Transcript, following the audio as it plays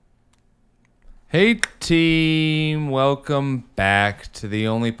Hey team, welcome back to the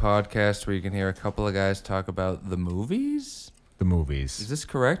only podcast where you can hear a couple of guys talk about the movies. The movies. Is this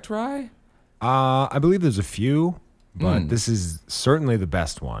correct, Rye? I believe there's a few, but this is certainly the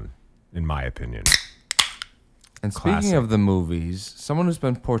best one, in my opinion. And speaking Classic. of the movies, someone who's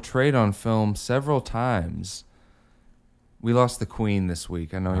been portrayed on film several times. We lost the Queen this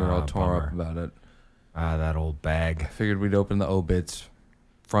week. I know you're all tore up about it. That old bag. Figured we'd open the obits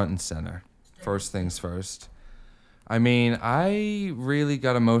front and center. First things first. I mean, I really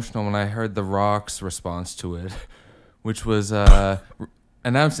got emotional when I heard The Rock's response to it, which was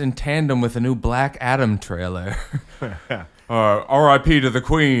announced in tandem with a new Black Adam trailer. R.I.P. to the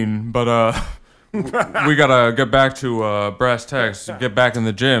Queen, but we gotta get back to brass tacks, get back in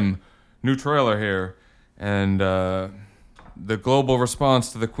the gym. New trailer here. And the global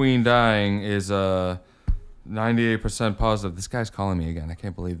response to the Queen dying is 98% positive. This guy's calling me again. I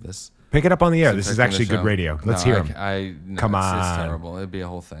can't believe this. Pick it up on the air. This is actually good radio. Let's hear him. No, Come It's on. terrible. It'd be a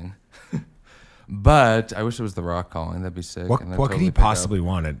whole thing. But I wish it was The Rock calling. That'd be sick. What And I'd could totally he pick up. possibly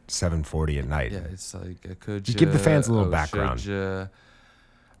want at 7:40 at night? Yeah, it's like I could. Just give the fans a little background.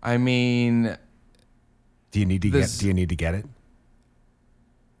 I mean, Do you need to get it?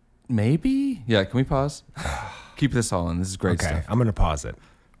 maybe. Yeah. Can we pause? Keep this all in. This is great Okay, stuff. I'm gonna pause it.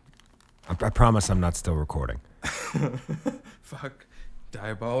 I promise I'm not still recording. Fuck.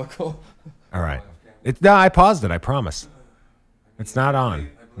 Diabolical. All right. No, I paused it. I promise. It's not on.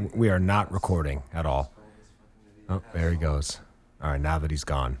 We are not recording at all. Oh, there he goes. All right, now that he's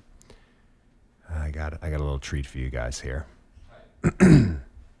gone, I got a little treat for you guys here.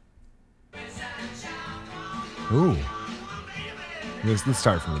 Ooh. Let's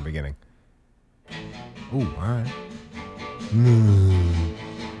start from the beginning. Ooh, all right.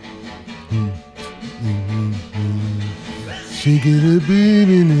 Shake it up,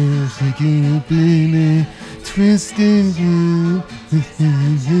 baby, now. Shake it up, baby. Twisting you. Baby,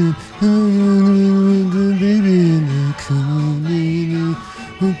 now. Come on, baby.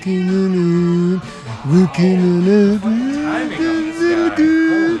 Looking on it. Looking on it. Timing on this guy.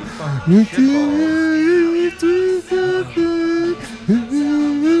 Holy fucking shitballs.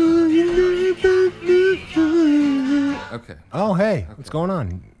 Okay. Oh, hey. What's going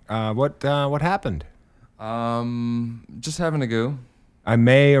on? What happened? Just having a go. I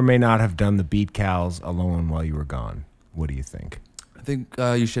may or may not have done the Beat Cows alone while you were gone. What do you think? I think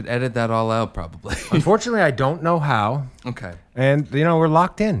you should edit that all out, probably. Unfortunately, I don't know how. Okay. And, we're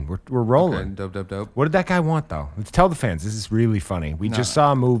locked in. We're rolling. Okay, dope. What did that guy want, though? Let's tell the fans. This is really funny. We just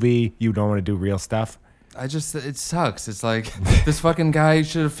saw a movie. You don't want to do real stuff? It sucks. It's like, this fucking guy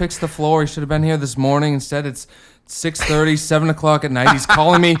should have fixed the floor. He should have been here this morning. Instead, it's 6:30, 7 o'clock at night. He's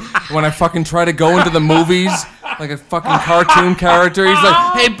calling me when I fucking try to go into the movies like a fucking cartoon character. He's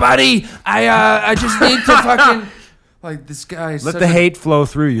like, hey, buddy, I just need to fucking... Like, this guy is Let the hate flow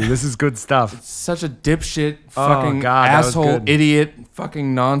through you. This is good stuff. such a dipshit, fucking God, that was asshole, good. idiot,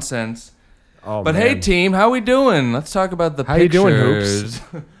 fucking nonsense. Oh, But man. hey, team, how we doing? Let's talk about the How you doing, pictures.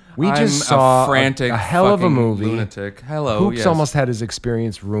 Hoops? We I'm just saw a frantic, a hell of a fucking movie. lunatic. Hello, Hoops yes. almost had his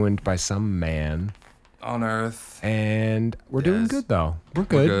experience ruined by some man. On Earth. And we're doing Yes. good, though. We're We're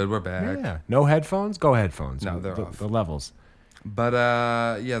good. good. We're back. Yeah. No headphones? Go headphones. No, they're the, off. the levels. But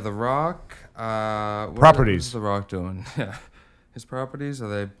yeah, The Rock. What Properties. is The Rock doing? Yeah, his properties, are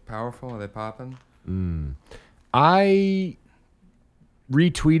they powerful? Are they popping? I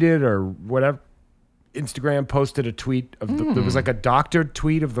retweeted or whatever. Instagram posted a tweet of there was like a doctored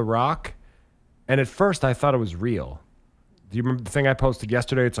tweet of The Rock, and at first I thought it was real. Do you remember the thing I posted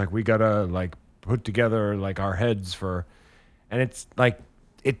yesterday? It's like we gotta like put together like our heads for, and it's like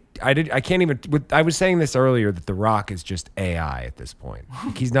it. I can't even. I was saying this earlier that The Rock is just AI at this point.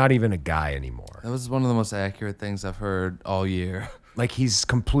 Like, he's not even a guy anymore. That was one of the most accurate things I've heard all year. Like he's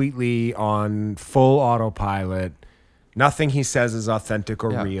completely on full autopilot. Nothing he says is authentic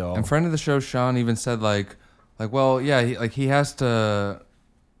or Yeah. real. And friend of the show, Sean, even said well, yeah, he has to.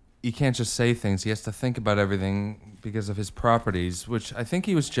 He can't just say things. He has to think about everything because of his properties. Which I think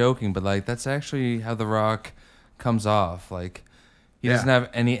he was joking, but like that's actually how The Rock comes off. Like he doesn't have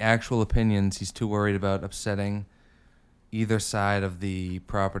any actual opinions. He's too worried about upsetting either side of the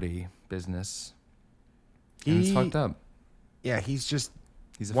property business. And it's fucked up. Yeah, he's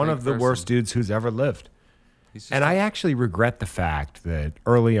He's a one fake of the person. worst dudes who's ever lived. He's just And I actually regret the fact that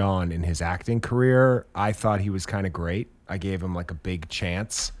early on in his acting career, I thought he was kind of great. I gave him like a big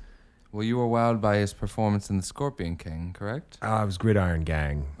chance. Well, you were wowed by his performance in The Scorpion King, correct? It was Gridiron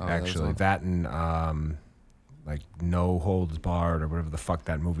Gang, Oh, that was actually. one. That and like No Holds Barred or whatever the fuck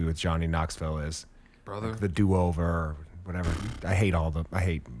that movie with Johnny Knoxville is. Brother. The Do-Over or whatever. I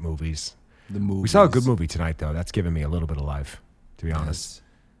hate movies. The movie. We saw a good movie tonight, though. That's given me a little bit of life, to be honest, Yes.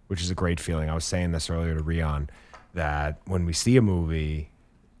 which is a great feeling. I was saying this earlier to Rion, that when we see a movie,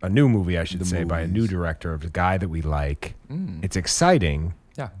 a new movie, I should say, by a new movies. director of a guy that we like, it's exciting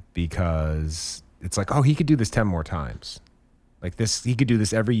Yeah. because it's like, oh, he could do this 10 more times. Like this, he could do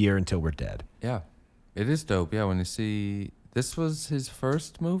this every year until we're dead. Yeah. It is dope. Yeah. When you see, this was his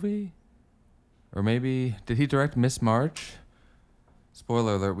first movie, or maybe did he direct Miss March?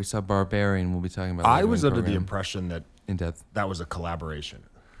 Spoiler alert: we saw Barbarian. We'll be talking about. I later was in the under the program. impression that In depth. that was a collaboration.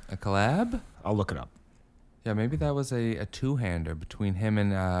 A collab? I'll look it up. Yeah, maybe that was a two-hander between him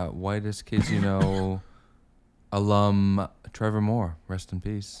and Whitest Kids You Know alum Trevor Moore. Rest in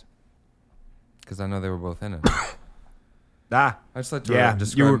peace. Because I know they were both in it. Ah, I just like to yeah,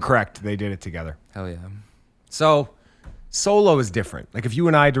 describe. you were correct. They did it together. Hell yeah. So, solo is different. Like if you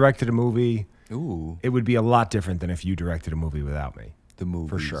and I directed a movie, Ooh, it would be a lot different than if you directed a movie without me. the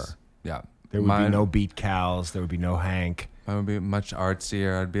movies. sure. Yeah. There would be no Beat Cows. There would be no Hank. Mine would be much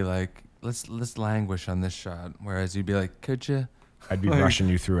artsier. I'd be like, let's languish on this shot. Whereas you'd be like, could you? I'd be Like- rushing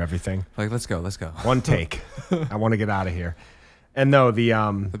you through everything. Like, let's go. One take. I want to get out of here. And no, the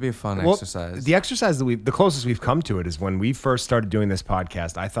That'd be a fun well, exercise. The exercise that the closest we've come to it is when we first started doing this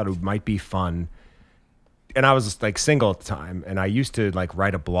podcast. I thought it might be fun, and I was like single at the time, and I used to like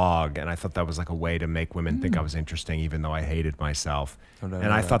write a blog, and I thought that was like a way to make women think I was interesting, even though I hated myself. No doubt And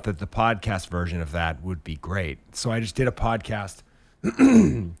about I that. thought that the podcast version of that would be great. So I just did a podcast,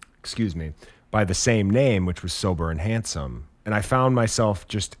 excuse me, by the same name, which was Sober and Handsome. And I found myself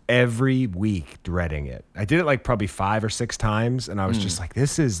just every week dreading it. I did it like probably 5 or 6 times, and I was just like,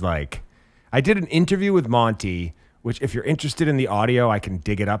 this is like, I did an interview with Monty, which if you're interested in the audio, I can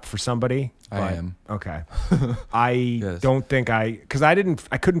dig it up for somebody. I but- am. Okay. I don't think because I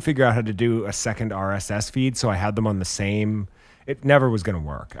couldn't figure out how to do a second RSS feed, so I had them on the same. It never was going to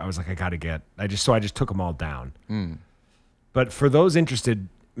work. I was like, I just took them all down. But for those interested,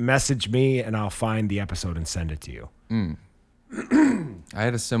 message me and I'll find the episode and send it to you. I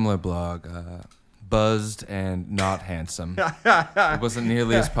had a similar blog, Buzzed and Not Handsome. It wasn't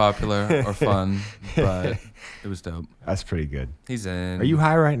nearly as popular or fun, but it was dope. That's pretty good. He's in. Are you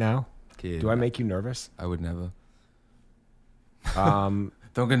high right now? Kid. Do I make you nervous? I would never. Um,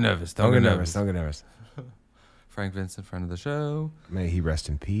 Don't get nervous. don't get nervous. Don't get nervous. Frank Vincent, friend of the show. May he rest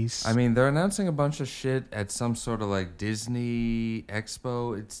in peace. I mean, they're announcing a bunch of shit at some sort of like Disney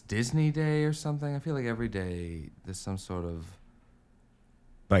Expo. It's Disney Day or something. I feel like every day there's some sort of.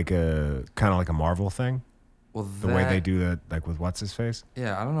 like a kind of like a Marvel thing, Well, the way they do that, like with what's his face.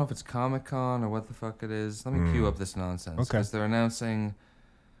 Yeah, I don't know if it's Comic-Con or what the fuck it is. Let me cue up this nonsense. Okay. Because they're announcing.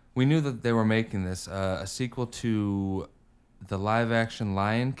 We knew that they were making this a sequel to the live-action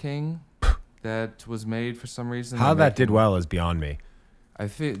Lion King that was made for some reason. How They're that did making- well is beyond me. I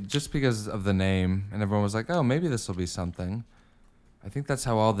feel just because of the name, and everyone was like, "Oh, maybe this will be something." I think that's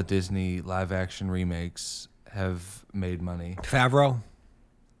how all the Disney live-action remakes have made money. Favreau.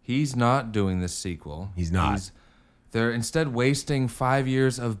 He's not doing this sequel. He's not. They're instead wasting 5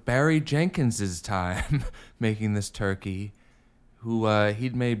 years of Barry Jenkins's time making this turkey, who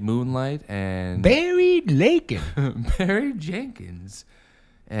he'd made Moonlight and Buried Lakin. Barry Jenkins,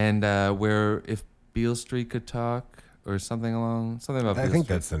 and where if Beale Street could talk or something about. I Beale think Street.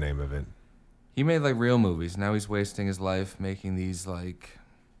 that's the name of it. He made like real movies. Now he's wasting his life making these like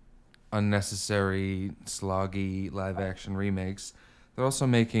unnecessary, sloggy live action remakes. They're also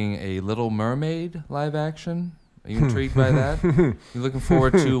making a Little Mermaid live action. Are you intrigued by that? You looking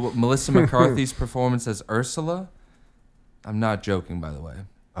forward to Melissa McCarthy's performance as Ursula? I'm not joking, by the way.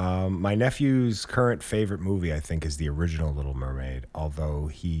 My nephew's current favorite movie, I think, is the original Little Mermaid, although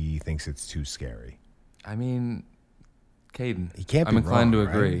he thinks it's too scary. I mean, Caden, He can't I'm be inclined wrong,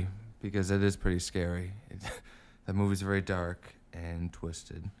 to right? agree because it is pretty scary. That movie's very dark and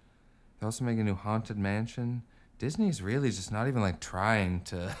twisted. They're also making a new Haunted Mansion. Disney's really just not even like trying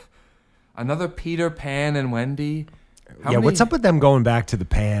to. Another Peter Pan and Wendy. What's up with them going back to the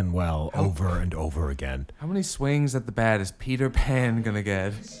pan well over and over again? How many swings at the bat is Peter Pan gonna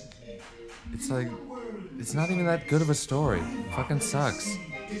get? It's like, it's not even that good of a story. It fucking sucks.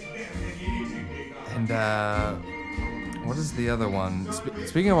 And what is the other one?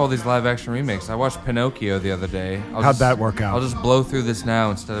 Speaking of all these live action remakes, I watched Pinocchio the other day. How'd that work out? I'll just blow through this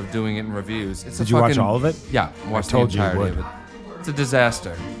now instead of doing it in reviews. It's Did you watch all of it? Yeah, I watched told the you you entirety would. of it. It's a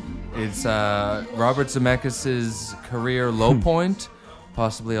disaster. It's Robert Zemeckis' career low point,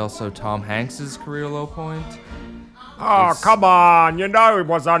 possibly also Tom Hanks' career low point. Oh, It's- come on. You know it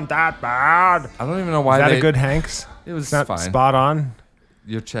wasn't that bad. I don't even know why Is that they. a good Hanks? It was It's not fine. spot on.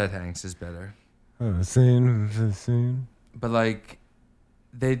 Your Chet Hanks is better, Scene. but like,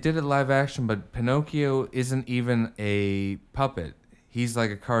 they did it live action, but Pinocchio isn't even a puppet. He's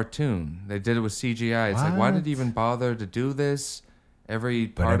like a cartoon. They did it with CGI. It's like, why did What? you even bother to do this? Every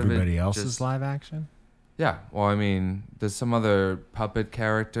But part of it. everybody else is just, live action? Yeah. Well, I mean, there's some other puppet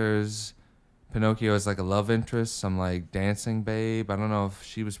characters. Pinocchio is like a love interest, some like dancing babe. I don't know if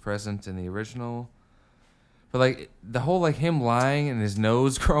she was present in the original. But like the whole like him lying and his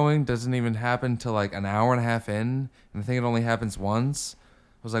nose growing doesn't even happen till like an hour and a half in, and I think it only happens once.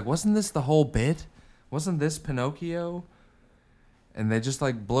 I was like, wasn't this the whole bit? Wasn't this Pinocchio? And they just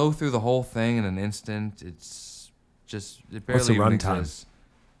like blow through the whole thing in an instant. It's just it What's the barely even runtime? exists.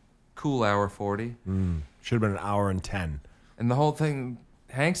 Cool hour 40. Should have been an hour and 10. And the whole thing,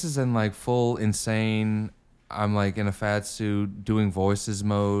 Hanks is in like full insane, I'm like in a fat suit doing voices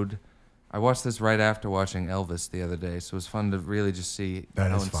mode. I watched this right after watching Elvis the other day, so it was fun to really just see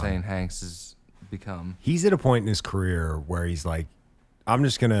That how is fun. insane Hanks has become. He's at a point in his career where he's like, I'm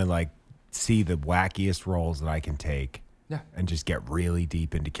just going to like see the wackiest roles that I can take. Yeah. And just get really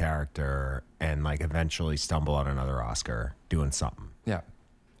deep into character and like eventually stumble on another Oscar doing something. Yeah.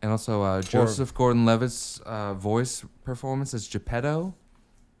 And also Joseph Gordon-Levitt's voice performance as Geppetto,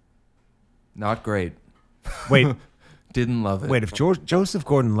 not great. Wait, Didn't love it. wait, if Joseph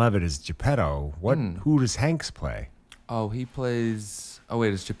Gordon-Levitt is Geppetto, who does Hanks play? Oh, he plays... Oh,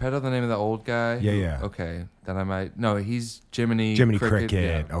 wait, is Geppetto the name of the old guy? Yeah, yeah. Okay, then I might... No, he's Jiminy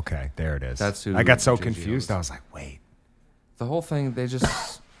Cricket. Yeah. Okay, there it is. That's who I got so JG confused. was. I was like, wait. The whole thing, they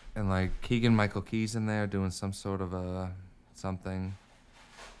just... and, like, Keegan-Michael Key's in there doing some sort of a... something...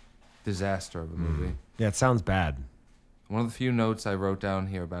 disaster of a movie. Yeah, it sounds bad. One of the few notes I wrote down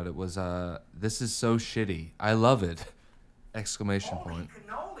here about it was, this is so shitty. I love it! Exclamation point.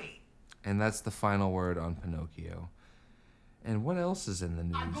 And that's the final word on Pinocchio. And what else is in the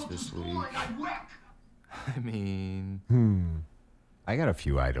news this week? I mean... I got a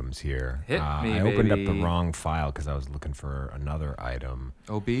few items here. Hit me, I opened up the baby. wrong file because I was looking for another item.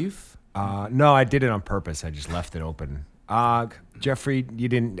 Oh, beef? No, I did it on purpose. I just left it open. Jeffrey, you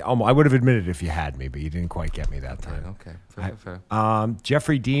didn't. I would have admitted if you had me, but you didn't quite get me that time. Okay, fair.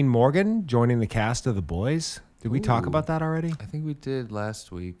 Jeffrey Dean Morgan joining the cast of The Boys. Did we talk Ooh. about that already? I think we did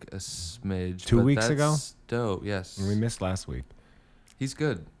last week a smidge. 2 but weeks ago? that's dope, yes. We missed last week. He's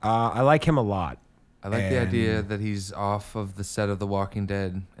good. I like him a lot. I like the idea And that he's off of the set of The Walking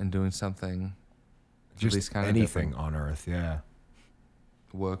Dead and doing something at least Just kind of anything on Earth, yeah.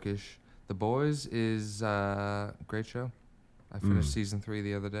 workish. The Boys is a great show. I finished season 3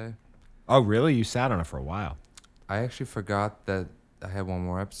 the other day. Oh, really? You sat on it for a while. I actually forgot that I had one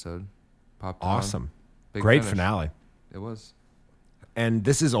more episode. Popped on. Awesome. Big Great finish. finale. It was. And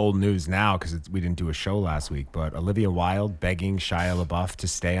this is old news now because we didn't do a show last week, but Olivia Wilde begging Shia LaBeouf to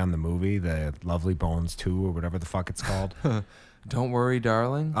stay on the movie, The Lovely Bones 2 or whatever the fuck it's called. Don't worry,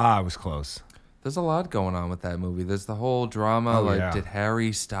 darling. I was close. There's a lot going on with that movie. There's the whole drama, yeah. did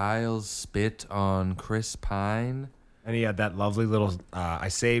Harry Styles spit on Chris Pine? And he had that lovely little, I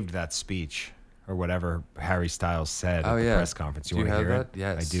saved that speech or whatever Harry Styles said at the press conference. Do You you want to have hear that? it?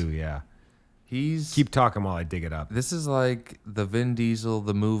 Yes. I do, yeah. He's Keep talking while I dig it up. This is like the Vin Diesel,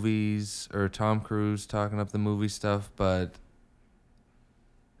 the movies, or Tom Cruise talking up the movie stuff, but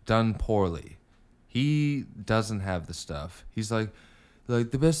done poorly. He doesn't have the stuff. He's like the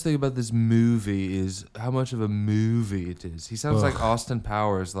best thing about this movie is how much of a movie it is. He sounds like Austin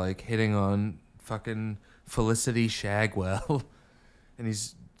Powers, like hitting on fucking Felicity Shagwell, and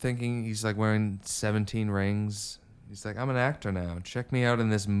he's thinking he's like wearing 17 rings. He's like, I'm an actor now. Check me out in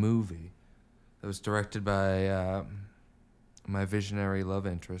this movie. That was directed by my visionary love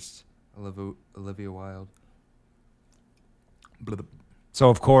interest, Olivia Wilde. Blah, blah. So,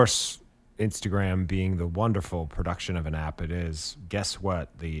 of course, Instagram being the wonderful production of an app it is, guess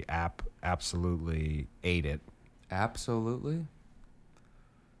what? The app absolutely ate it. Absolutely.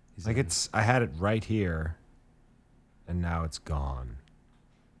 Like I had it right here, and now it's gone.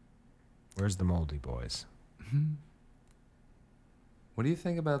 Where's the Moldy Boys? What do you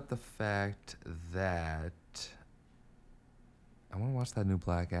think about the fact that I want to watch that new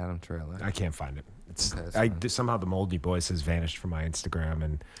Black Adam trailer? I can't find it. It's Okay, that's fine. somehow the Moldy Boys has vanished from my Instagram,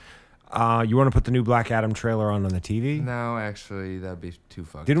 and you want to put the new Black Adam trailer on the TV? No, actually, that'd be too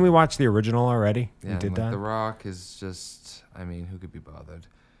fucked. Didn't we watch the original already? Yeah, we did and, like, that. The Rock is just, I mean, who could be bothered?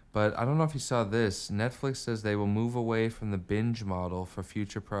 But I don't know if you saw this. Netflix says they will move away from the binge model for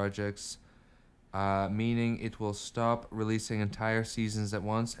future projects, meaning it will stop releasing entire seasons at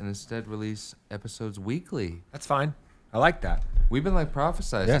once and instead release episodes weekly. That's fine. I like that. We've been like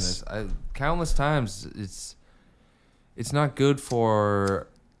prophesizing Yes. this countless times. It's not good for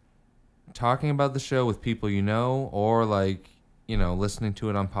talking about the show with people you know, or like, listening to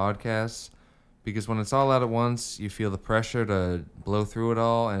it on podcasts, because when it's all out at once, you feel the pressure to blow through it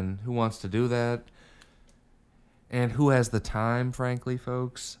all, and who wants to do that? And who has the time, frankly,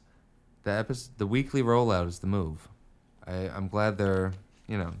 folks? The weekly rollout is the move. I'm glad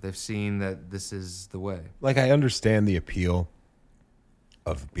they've seen that this is the way. Like, I understand the appeal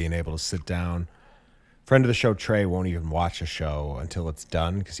of being able to sit down. Friend of the show, Trey, won't even watch a show until it's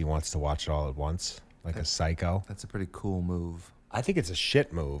done because he wants to watch it all at once, like a psycho. That's a pretty cool move. I think it's a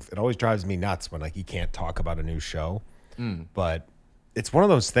shit move. It always drives me nuts when, like, he can't talk about a new show. But it's one of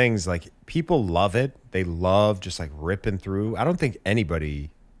those things, like, people love it. They love just, like, ripping through. I don't think anybody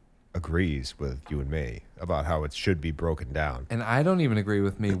agrees with you and me about how it should be broken down. And I don't even agree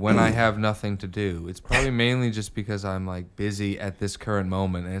with me when I have nothing to do. It's probably mainly just because I'm like busy at this current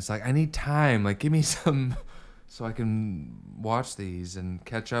moment, and it's like I need time. Like, give me some so I can watch these and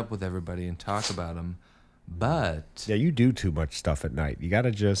catch up with everybody and talk about them. But Yeah, you do too much stuff at night. You got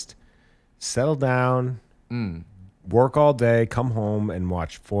to just settle down, work all day, come home, and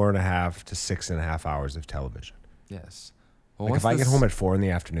watch 4.5 to 6.5 hours of television. yes. Well, Like, once if I get this- home at 4 in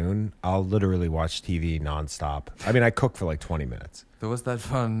the afternoon, I'll literally watch TV nonstop. I mean, I cook for like 20 minutes. There was that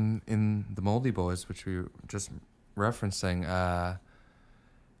fun in the Moldy Boys, which we were just referencing.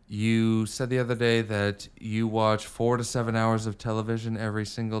 You said the other day that you watch 4 to 7 hours of television every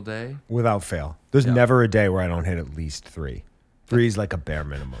single day. Without fail. There's Yeah. never a day where I don't hit at least 3. 3 is like a bare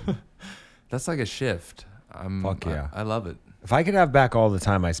minimum. That's like a shift. Fuck yeah. I love it. If I could have back all the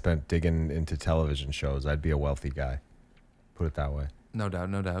time I spent digging into television shows, I'd be a wealthy guy. Put it that way. No doubt,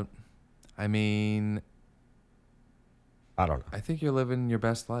 no doubt. I mean, I don't know. I think you're living your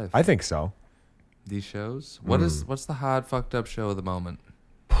best life. I think so. These shows. What's the hot fucked up show of the moment?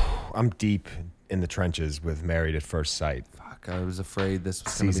 I'm deep in the trenches with Married at First Sight. Fuck, I was afraid this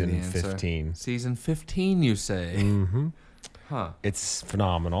was going to be the Season answer. 15. Season 15, you say? Mm-hmm. Huh. It's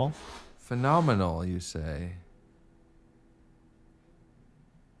phenomenal. Phenomenal, you say.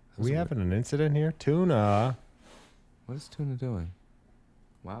 Are we having an incident here? Tuna. What is Tuna doing?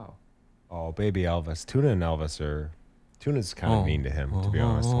 Wow. Oh, baby Elvis. Tuna and Elvis are... Tuna's kind of mean to him, to be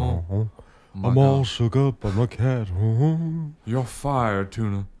honest. Oh my I'm God. all shook up. I'm a cat. You're fired,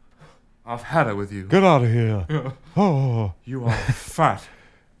 Tuna. I've had it with you. Get out of here. Oh, You are fat.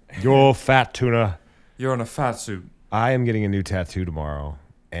 you're fat, Tuna. You're in a fat suit. I am getting a new tattoo tomorrow,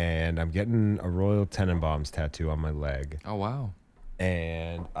 and I'm getting a Royal Tenenbaums tattoo on my leg. Oh, wow.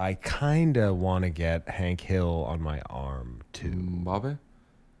 And I kind of want to get Hank Hill on my arm, too. Bobby?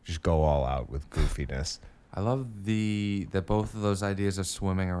 Just go all out with goofiness. I love that both of those ideas are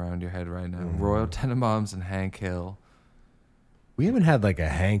swimming around your head right now. Royal Tenenbaums and Hank Hill. We haven't had like a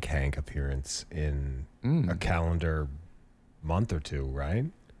Hank appearance in a calendar month or two, right?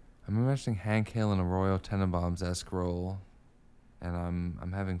 I'm imagining Hank Hill in a Royal Tenenbaums-esque role, and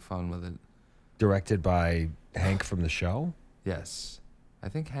I'm having fun with it. Directed by Hank from the show? Yes. I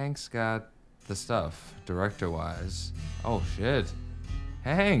think Hank's got the stuff, director-wise. Oh, shit.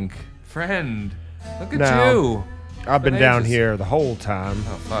 Hank, friend, look at Now, you. I've been Been down ages. here the whole time.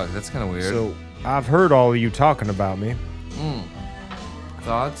 Oh, fuck, that's kind of weird. So I've heard all of you talking about me.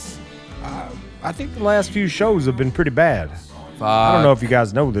 Thoughts? I think the last few shows have been pretty bad. Fuck. I don't know if you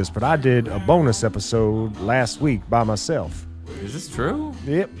guys know this, but I did a bonus episode last week by myself. Is this true?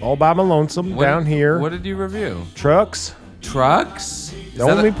 Yep, all by my lonesome down here. What did you review? Trucks. Trucks? The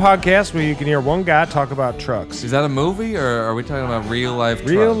only podcast where you can hear one guy talk about trucks. Is that a movie, or are we talking about real life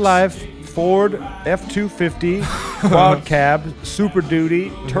trucks? Real life Ford F-250 quad cab Super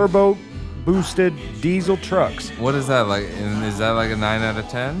Duty turbo boosted diesel trucks. What is that like? And is that like a 9 out of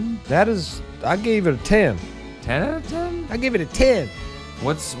 10? That is, I gave it a 10. 10 out of 10? I gave it a 10.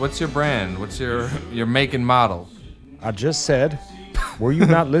 What's your brand? What's your make and model? I just said, were you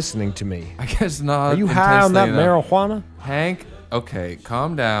not listening to me? I guess not. Are you high on that intensely enough. marijuana? Hank, okay,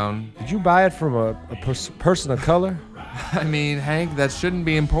 calm down. Did you buy it from a person of color? I mean, Hank, that shouldn't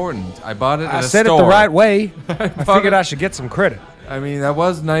be important. I bought it at I a said store. it the right way. I bought figured it- I should get some credit. I mean, that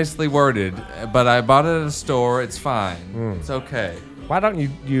was nicely worded, but I bought it at a store. It's fine. It's okay. Why don't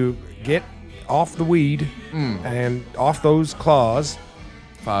you get off the weed and off those claws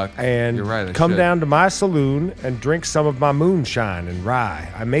Fuck. and You're right. I come should. down to my saloon and drink some of my moonshine and rye.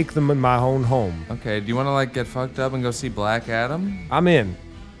 I make them in my own home. Okay, do you want to like get fucked up and go see Black Adam? I'm in.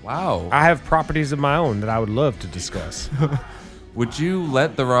 Wow. I have properties of my own that I would love to discuss. Would you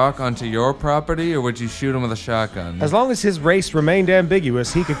let The Rock onto your property, or would you shoot him with a shotgun? As long as his race remained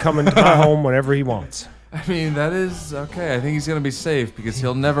ambiguous, he could come into my home whenever he wants. I mean, that is okay. I think he's gonna be safe because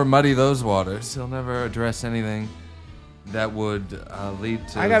he'll never muddy those waters. He'll never address anything that would lead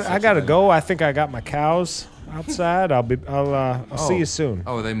to. I got to go. I think I got my cows outside. I'll see you soon.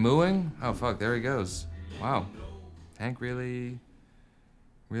 Oh, are they mooing? Oh, fuck. There he goes. Wow. Hank really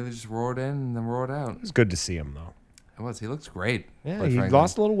just roared in and then roared out. It's good to see him though. It was. He looks great. Yeah, quite he frankly.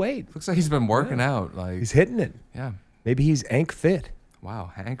 lost a little weight. Looks like he's been working out. Like, He's hitting it. yeah. Maybe he's Ank fit.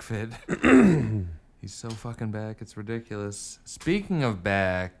 Wow, Hank fit. He's so fucking back. It's ridiculous. Speaking of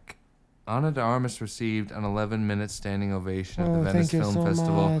back, Ana de Armas received an 11-minute standing ovation at the Venice Film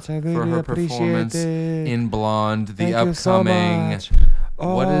Festival for her performance in Blonde, the upcoming.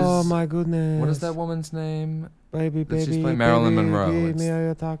 Oh my goodness! What is that woman's name? Baby, She's baby, playing Marilyn baby, Monroe. give It's me all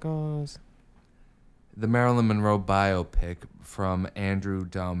your tacos. the Marilyn Monroe biopic from Andrew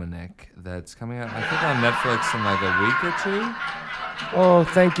Dominic that's coming out, I think, on Netflix in like a week or two. Oh,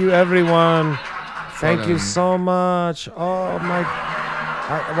 thank you, everyone. Thank you Fucking- so much. Oh my!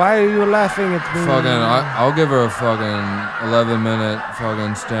 Why are you laughing at me? I'll give her a fucking 11-minute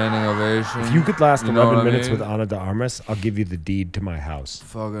fucking standing ovation. If you could last You know 11 what I minutes mean? with Ana de Armas, I'll give you the deed to my house.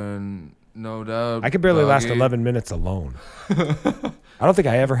 Fucking no doubt. I could barely last doggy. 11 minutes alone. I don't think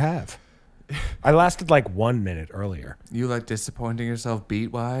I ever have. I lasted like 1 minute earlier. You like disappointing yourself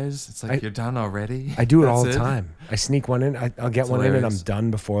beat wise? It's like you're done already. I do it all That's the time. I sneak one in. I'll get That's one in and I'm hilarious. done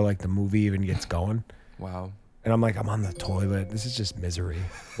before like the movie even gets going. Wow. And I'm like, I'm on the toilet. This is just misery.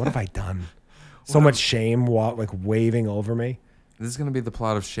 What have I done? So much shame like waving over me. This is gonna be the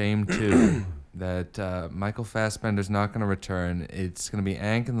plot of Shame 2. That Michael Fassbender's not going to return. It's going to be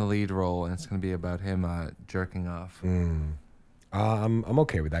Ank in the lead role, and it's going to be about him jerking off. I'm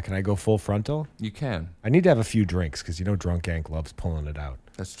okay with that. Can I go full frontal? You can. I need to have a few drinks because Drunk Ank loves pulling it out.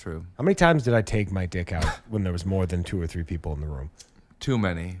 That's true. How many times did I take my dick out when there was more than 2 or 3 people in the room? Too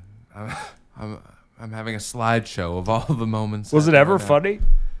many. I'm having a slideshow of all the moments. Was it happening ever right now. funny?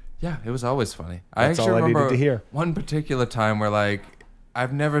 Yeah, it was always funny. That's all I needed remember to hear. one particular time where, like,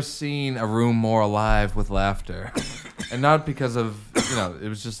 I've never seen a room more alive with laughter. And not because of, it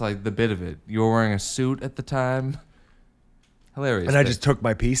was just like the bit of it. You were wearing a suit at the time. Hilarious. And I thing. just took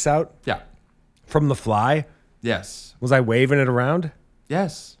my piece out Yeah. from the fly. Yes. Was I waving it around?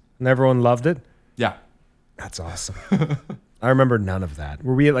 Yes. And everyone loved it? Yeah. That's awesome. I remember none of that.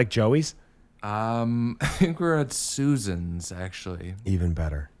 Were we at like Joey's? I think we're at Susan's, actually. Even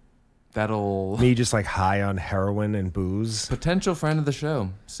better. That'll... Me just like high on heroin and booze. Potential friend of the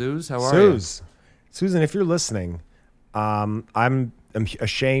show. Suze, how are you? Susan, if you're listening, I'm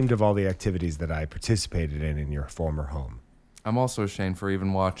ashamed of all the activities that I participated in your former home. I'm also ashamed for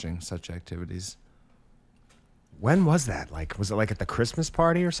even watching such activities. When was that? Like, was it like at the Christmas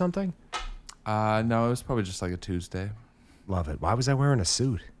party or something? No, it was probably just like a Tuesday. Love it. Why was I wearing a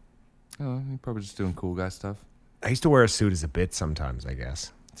suit? Oh, you're probably just doing cool guy stuff. I used to wear a suit as a bit sometimes, I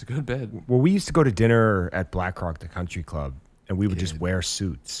guess. It's a good bed. Well, we used to go to dinner at Black Rock, the country club, and we would just Kid. wear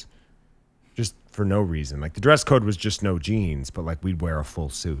suits. Just for no reason. Like, the dress code was just no jeans, but like we'd wear a full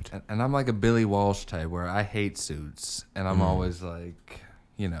suit. And I'm like a Billy Walsh type where I hate suits. And I'm always like,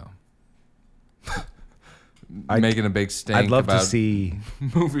 making a big stink I'd love about to see.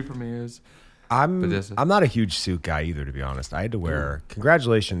 movie premieres. I'm But yes. not a huge suit guy either, to be honest. I had to wear.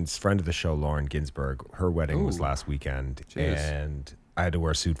 Congratulations, friend of the show, Lauren Ginsburg. Her wedding was Ooh. last weekend, Cheers. and I had to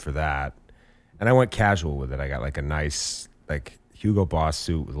wear a suit for that. And I went casual with it. I got like a nice like Hugo Boss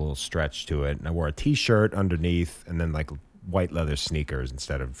suit with a little stretch to it, and I wore a T-shirt underneath, and then like white leather sneakers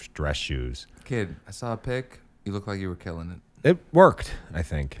instead of dress shoes. Kid, I saw a pic. You look like you were killing it. It worked, I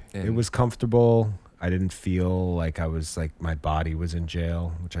think. It And- was comfortable. I didn't feel like I was like my body was in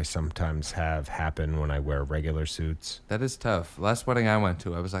jail, which I sometimes have happen when I wear regular suits. That is tough. Last wedding I went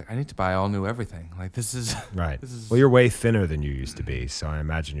to, I was like, I need to buy all new everything. Like, this is Right. This is- Well, you're way thinner than you used to be, so I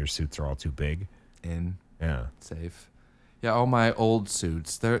imagine your suits are all too big. in Yeah. safe. Yeah, all my old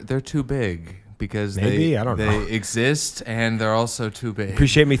suits, they're too big because Maybe? I don't they know. exist and they're also too big.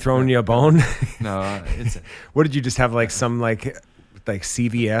 Appreciate me throwing you a bone. No, it's What did you just have like some like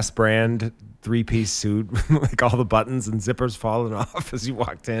CVS brand 3-piece suit, like all the buttons and zippers falling off as you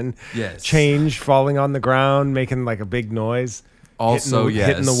walked in? yes. Change falling on the ground, making like a big noise. Also,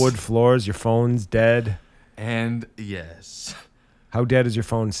 hitting the yes. wood floors. Your phone's dead. And yes. How dead is your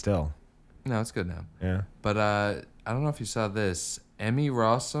phone still? No, it's good now. Yeah. But I don't know if you saw this. Emmy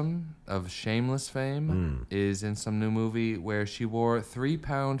Rossum of Shameless fame is in some new movie where she wore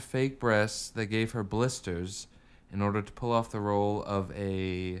 3-pound fake breasts that gave her blisters in order to pull off the role of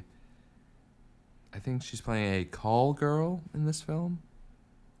I think she's playing a call girl in this film.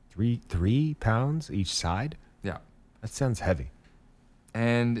 3 pounds each side? Yeah. That sounds heavy.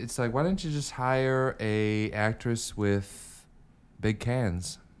 And it's like, why didn't you just hire a actress with big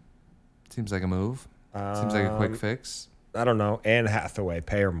cans? Seems like a move. Seems like a quick fix. I don't know. Anne Hathaway,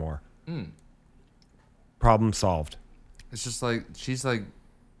 pay her more. Problem solved. It's just like she's like,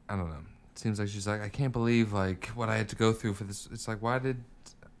 I don't know. It seems like she's like, I can't believe like what I had to go through for this. It's like, why did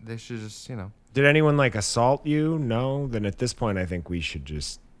they should just Did anyone like assault you? No. Then at this point, I think we should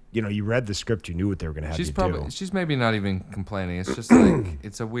just, you read the script, you knew what they were going to have you do. She's maybe not even complaining. It's just like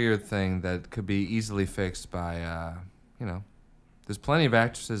it's a weird thing that could be easily fixed by There's plenty of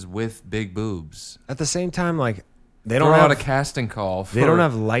actresses with big boobs. At the same time, like they Throw don't have out a casting call. they don't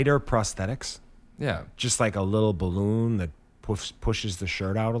have lighter prosthetics. Yeah. Just like a little balloon that pushes the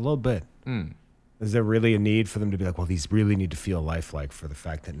shirt out a little bit. Mm. Is there really a need for them to be like, well, these really need to feel lifelike for the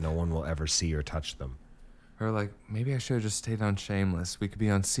fact that no one will ever see or touch them? Or like, maybe I should have just stayed on Shameless. We could be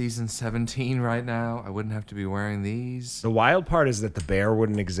on season 17 right now. I wouldn't have to be wearing these. The wild part is that the bear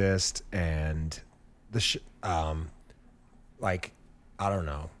wouldn't exist, and I don't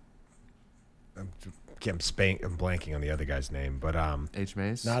know. I'm blanking on the other guy's name, but H.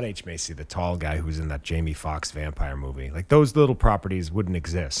 Mace? not H. Macy, the tall guy who was in that Jamie Foxx vampire movie. Like those little properties wouldn't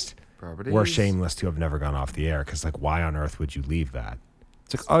exist. Properties? We're Shameless to have never gone off the air because, like, why on earth would you leave that?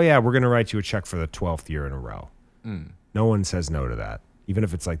 It's like, oh yeah, we're gonna write you a check for the 12th year in a row. Mm. No one says no to that, even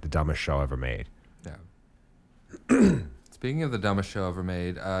if it's like the dumbest show ever made. Yeah. Speaking of the dumbest show ever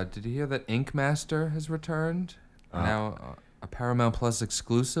made, did you hear that Ink Master has returned? Now a Paramount Plus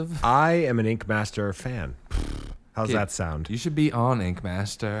exclusive. I am an Ink Master fan. How's Kid, that sound? You should be on Ink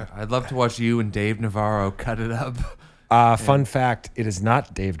Master. I'd love to watch you and Dave Navarro cut it up. Fun fact, it is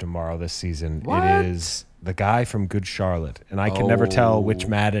not Dave DeMauro this season. What? It is the guy from Good Charlotte. And I can never tell which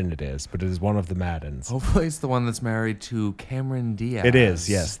Madden it is, but it is one of the Maddens. Hopefully it's the one that's married to Cameron Diaz. It is,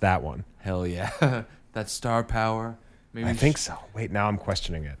 yes, that one. Hell yeah. That star power. Maybe I think so. Wait, now I'm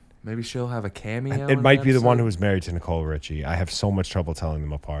questioning it. Maybe she'll have a cameo. It in might be the one episode? who was married to Nicole Richie. I have so much trouble telling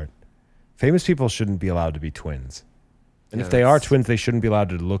them apart. Famous people shouldn't be allowed to be twins. And Yeah, if they are that's- twins, they shouldn't be allowed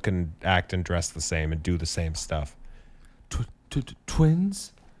to look and act and dress the same and do the same stuff.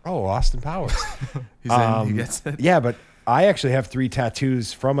 Twins? Oh, Austin Powers. He's in. He gets it. Yeah, but I actually have 3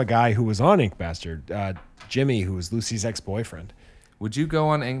 tattoos from a guy who was on Ink Master, Jimmy, who was Lucy's ex-boyfriend. Would you go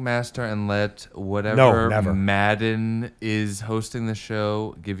on Ink Master and let whatever No, never. Madden is hosting the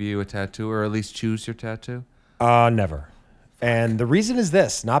show give you a tattoo, or at least choose your tattoo? Never. And the reason is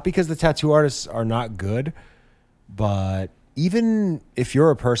this, not because the tattoo artists are not good, but even if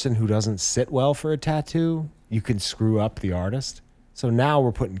you're a person who doesn't sit well for a tattoo, you can screw up the artist. So now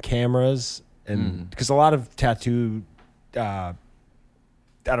we're putting cameras, and because a lot of tattoo, I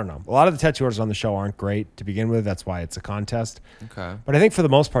don't know, a lot of the tattoo artists on the show aren't great to begin with. That's why it's a contest. Okay. But I think for the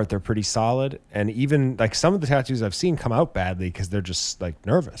most part, they're pretty solid. And even like some of the tattoos I've seen come out badly because they're just like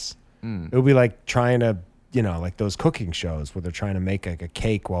nervous. It would be like trying to, like those cooking shows where they're trying to make like a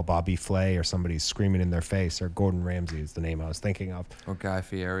cake while Bobby Flay or somebody's screaming in their face, or Gordon Ramsay is the name I was thinking of. Or Guy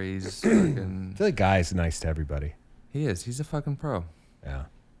Fieri's I fucking... feel like Guy's nice to everybody. He is. He's a fucking pro. Yeah.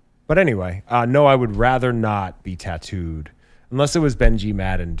 But anyway, no, I would rather not be tattooed unless it was Benji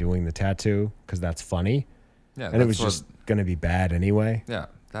Madden doing the tattoo, because that's funny. Yeah. And it was just going to be bad anyway. Yeah,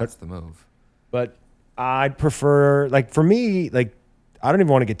 that's the move. But I'd prefer, like, for me, like, I don't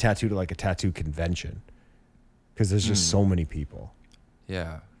even want to get tattooed at like a tattoo convention because there's just so many people.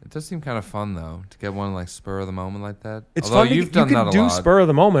 Yeah. It does seem kind of fun, though, to get one like spur of the moment like that. It's Although fun. You've done you can that a do lot. spur of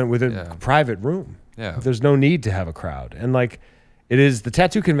the moment with a Yeah. private room. Yeah. There's no need to have a crowd. And like, it is the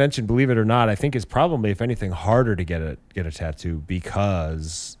tattoo convention, believe it or not, I think is probably, if anything, harder to get a tattoo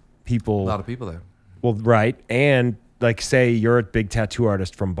because people. A lot of people there. Well, right. And like, say you're a big tattoo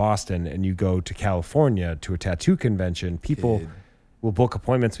artist from Boston and you go to California to a tattoo convention, people Kid. will book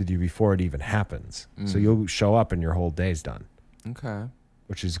appointments with you before it even happens. So you'll show up and your whole day's done, Okay.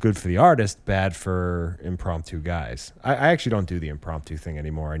 which is good for the artist, bad for impromptu guys. I actually don't do the impromptu thing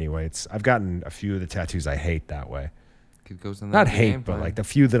anymore anyway. I've gotten a few of the tattoos I hate that way. Kid goes in Not there. hate, but like the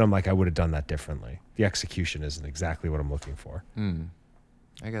few that I'm like, I would have done that differently. The execution isn't exactly what I'm looking for.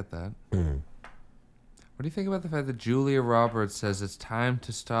 I get that. What do you think about the fact that Julia Roberts says it's time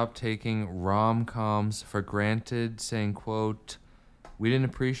to stop taking rom-coms for granted, saying, quote, "We didn't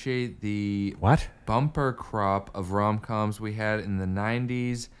appreciate the What? bumper crop of rom-coms we had in the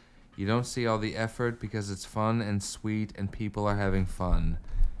 90s. You don't see all the effort because it's fun and sweet and people are having fun."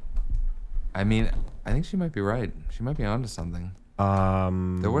 I mean, I think she might be right. She might be onto something.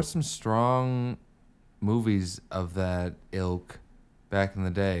 There were some strong movies of that ilk back in the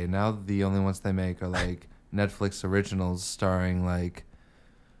day. Now the only ones they make are like Netflix originals starring like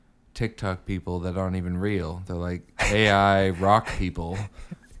TikTok people that aren't even real. They're like AI rock people.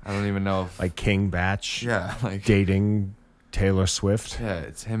 I don't even know if Like King Batch yeah, like dating Taylor Swift. yeah,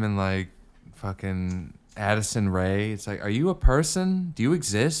 it's him and like fucking Addison Rae. It's like, are you a person? Do you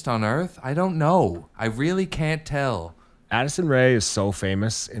exist on Earth? I don't know. I really can't tell. Addison Rae is so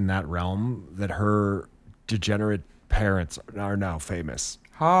famous in that realm that her degenerate parents are now famous.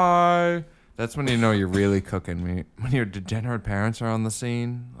 Hi. That's when you know you're really cooking. When your degenerate parents are on the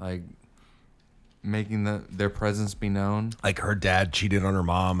scene, like making their presence be known. Like her dad cheated on her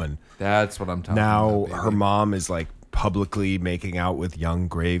mom, and That's what I'm talking now about. Baby. her mom is like publicly making out with Young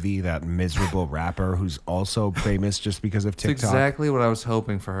Gravy, that miserable rapper who's also famous just because of It's TikTok. exactly what I was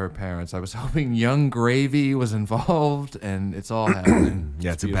hoping for her parents. I was hoping Young Gravy was involved, and it's all happening.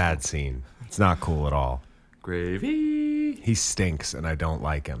 Yeah, it's a beautiful. bad scene. It's not cool at all. Gravy. He stinks, and I don't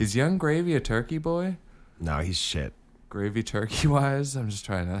like him. Is Young Gravy a turkey boy? No, he's shit. Gravy turkey wise? I'm just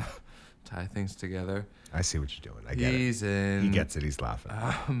trying to tie things together. I see what you're doing. I get He's it. in. He gets it. He's laughing.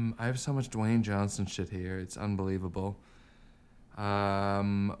 I have so much Dwayne Johnson shit here. It's unbelievable.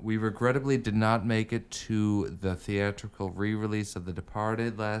 We regrettably did not make it to the theatrical re-release of The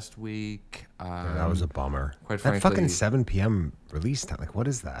Departed last week. Yeah, that was a bummer. quite That frankly- fucking 7 p.m. release time. Like, what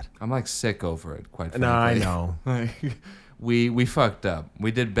is that? I'm like sick over it, quite frankly. No, I know. Like, we fucked up.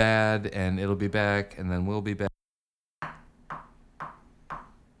 We did bad, and it'll be back, and then we'll be back.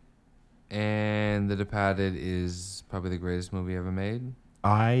 And The Departed is probably the greatest movie ever made.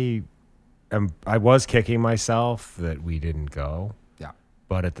 I was kicking myself that we didn't go, Yeah.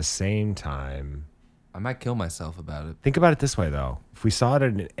 but at the same time, I might kill myself about it. think about it this way though: if we saw it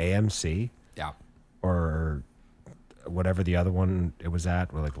at an AMC Yeah. or whatever the other one it was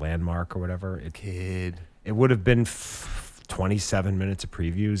at, or like Landmark or whatever, it would have been 27 minutes of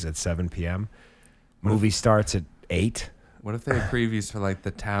previews at 7 p.m. Movie starts at 8. What if they had previews for like The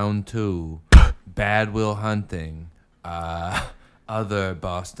Town 2, Bad Will Hunting, other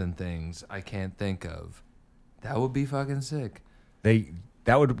Boston things I can't think of? That would be fucking sick.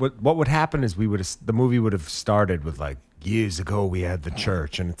 What would happen is the movie would have started with like, years ago we had the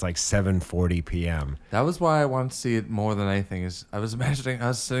church, and it's like 7:40 p.m. That was why I wanted to see it more than anything. Is I was imagining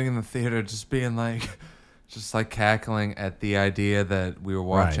us sitting in the theater just being like, just like cackling at the idea that we were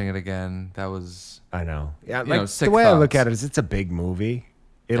watching it again. That was I know. Yeah, You like know, sick the way I look thoughts. at it is it's a big movie.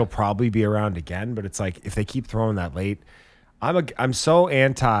 It'll probably be around again, but it's like if they keep throwing that late, I'm so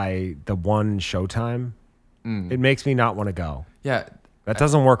anti the one showtime. It makes me not want to go. yeah. That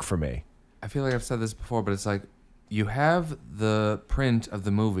doesn't work for me. I feel like I've said this before, but it's like you have the print of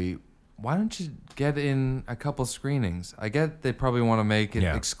the movie. Why don't you get in a couple screenings? I get they probably want to make it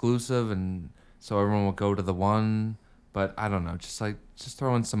Yeah. exclusive, and so everyone will go to the one. But I don't know. Just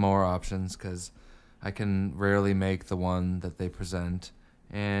throw in some more options because I can rarely make the one that they present,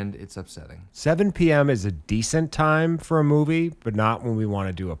 and it's upsetting. 7 p.m. is a decent time for a movie, but not when we want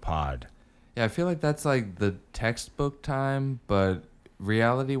to do a pod. Yeah, I feel like that's like the textbook time, but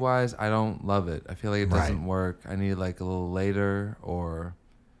reality-wise, I don't love it. I feel like it doesn't Right. work. I need like a little later or,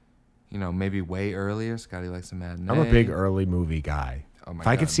 maybe way earlier. Scotty likes a matinee. I'm a big early movie guy. Oh my If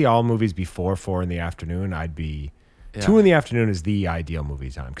I could God. see all movies before 4 in the afternoon, I'd be... Yeah. 2 in the afternoon is the ideal movie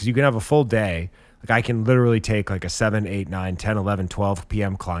time because you can have a full day. Like I can literally take like a 7, 8, 9, 10, 11, 12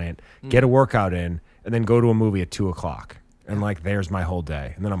 p.m. client, get a workout in, and then go to a movie at 2 o'clock. And like, there's my whole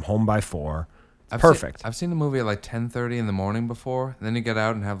day. And then I'm home by 4. Perfect. I've seen a movie at like 10:30 in the morning before, and then you get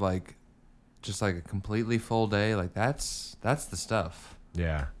out and have like, just like a completely full day. Like that's the stuff.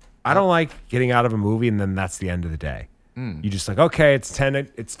 Yeah. I don't like getting out of a movie and then that's the end of the day. You just like, okay, it's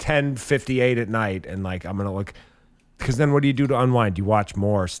 10:58 at night, and like I'm gonna look, because then what do you do to unwind? You watch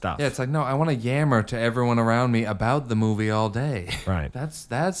more stuff. Yeah, it's like no, I want to yammer to everyone around me about the movie all day. Right. That's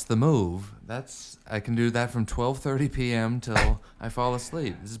the move. I can do that from 12:30 p.m. till I fall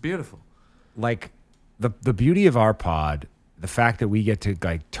asleep. This is beautiful. Like the beauty of our pod, the fact that we get to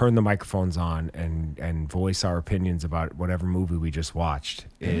like turn the microphones on and voice our opinions about whatever movie we just watched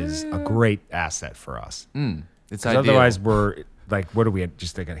is a great asset for us. It's 'Cause ideal. otherwise we're like, what are we at?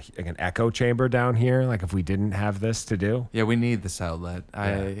 Just like an echo chamber down here? Like if we didn't have this to do? Yeah, we need this outlet.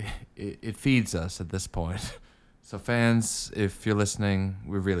 It feeds us at this point. So fans, if you're listening,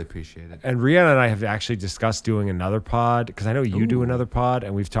 we really appreciate it. And Rihanna and I have actually discussed doing another pod because I know you do Ooh. another pod,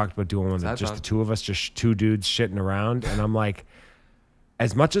 and we've talked about doing one that Side just pod. the two of us, just two dudes shitting around. And I'm like,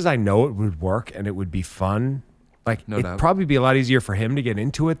 as much as I know it would work and it would be fun, like No it'd doubt. probably be a lot easier for him to get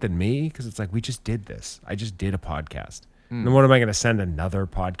into it than me because it's like we just did this. I just did a podcast. And then what am I going to send another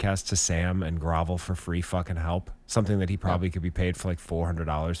podcast to Sam and grovel for free fucking help? Something that he probably could be paid for like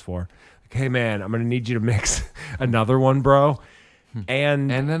 $400 for. Like, hey man, I'm going to need you to mix another one, bro. And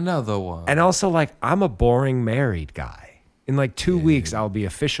another one. and also, like, I'm a boring married guy. In like 2 weeks, I'll be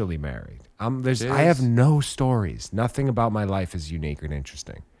officially married. I have Cheers. no stories. Nothing about my life is unique and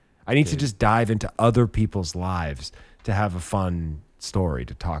interesting. I need to just dive into other people's lives to have a fun story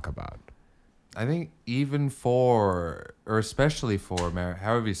to talk about. I think even for, or especially for,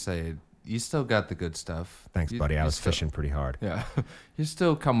 however you say it, you still got the good stuff. Thanks, buddy. I was still, fishing pretty hard. Yeah. You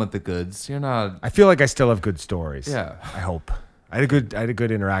still come with the goods. You're not. I feel like I still have good stories. Yeah. I hope. I had a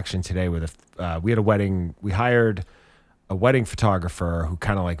good interaction today with we had a wedding. We hired a wedding photographer who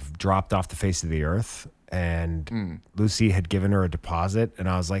kind of like dropped off the face of the earth, and Lucy had given her a deposit, and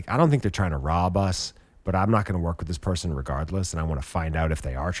I was like, I don't think they're trying to rob us, but I'm not going to work with this person regardless, and I want to find out if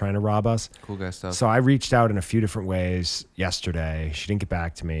they are trying to rob us. Cool guy stuff. So I reached out in a few different ways yesterday. She didn't get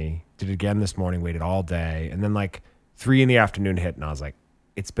back to me. Did it again this morning, waited all day, and then like 3 PM hit, and I was like,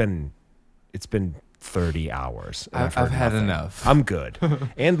 it's been 30 hours. And I've heard had nothing. enough. I'm good.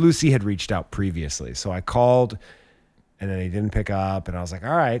 And Lucy had reached out previously. So I called, and then he didn't pick up, and I was like,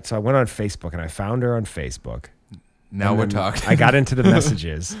 all right. So I went on Facebook, and I found her on Facebook. Now And we're then talking. I got into the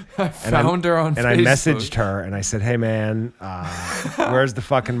messages. I found her on and Facebook. I messaged her, and I said, hey, man, where's the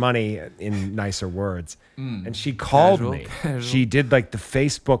fucking money, in nicer words. And she called me. Casual. She did like the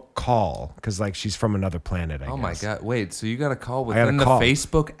Facebook call, because like she's from another planet, I guess. Oh my God. Wait, so you got a call I got a within the call.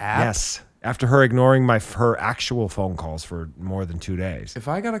 Facebook app? Yes. After her ignoring her actual phone calls for more than 2 days. If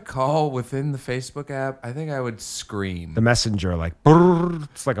I got a call within the Facebook app, I think I would scream. The messenger, like, brrr,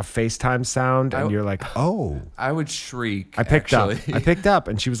 it's like a FaceTime sound, and I- you're like, oh. I would shriek. I picked up. actually. I picked up,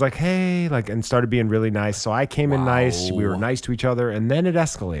 and she was like, hey, like, and started being really nice. So I came in nice. We were Wow. nice to each other, and then it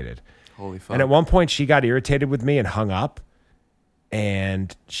escalated. Holy fuck. And at one point, she got irritated with me and hung up.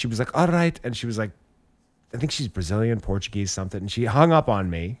 And she was like, all right. And she was like, I think she's Brazilian, Portuguese, something. And she hung up on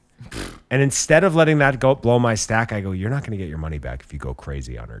me. And instead of letting that go blow my stack, I go, you're not going to get your money back if you go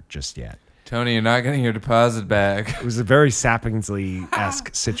crazy on her just yet. Tony, you're not getting your deposit back. It was a very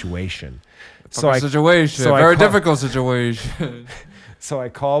Sappingsley-esque situation. Situation. so I Very call- difficult situation. So I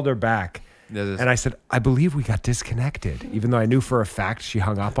called her back. And I said, I believe we got disconnected, even though I knew for a fact she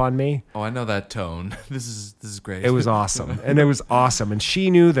hung up on me. Oh, I know that tone. This is great. It was awesome. And it was awesome. And she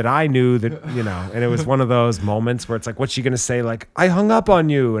knew that I knew that, and it was one of those moments where it's like, what's she going to say? Like, I hung up on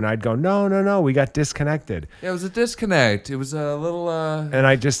you. And I'd go, no, we got disconnected. Yeah, it was a disconnect. It was a little. And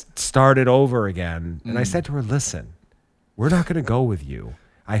I just started over again. And I said to her, listen, we're not going to go with you.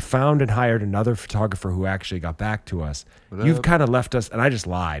 I found and hired another photographer who actually got back to us. You've kind of left us. And I just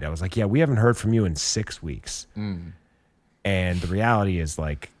lied. I was like, yeah, we haven't heard from you in 6 weeks. And the reality is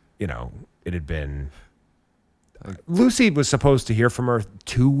like, it had been. Lucy was supposed to hear from her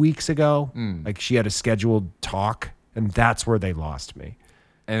 2 weeks ago. Like she had a scheduled talk, and that's where they lost me.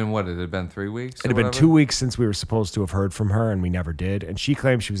 And what, it had been 3 weeks? It had been 2 weeks since we were supposed to have heard from her, and we never did. And she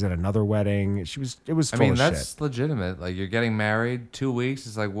claimed she was at another wedding. It was full of that's shit. legitimate. Like, you're getting married 2 weeks.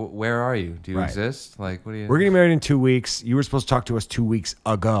 It's like, where are you? Do you Right. exist? Like, what do you? We're getting married in 2 weeks. You were supposed to talk to us 2 weeks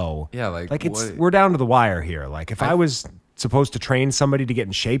ago. Yeah, like we're down to the wire here. Like if I was supposed to train somebody to get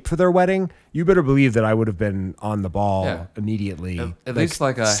in shape for their wedding, you better believe that I would have been on the ball immediately. At least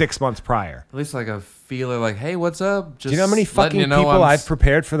like a 6 months prior. At least like a feeler, like, hey, what's up? Just Do you know how many letting fucking you know people I'm I've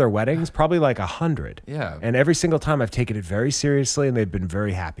prepared for their weddings? Probably like 100. Yeah. And every single time I've taken it very seriously, and they've been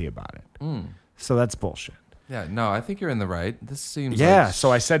very happy about it. So that's bullshit. Yeah, no, I think you're in the right. This seems Yeah. like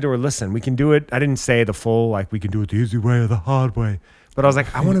So I said to her, listen, we can do it. I didn't say the full, like, we can do it the easy way or the hard way. But I was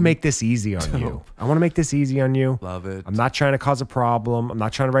like, I want to make this easy on you. I want to make this easy on you. Love it. I'm not trying to cause a problem. I'm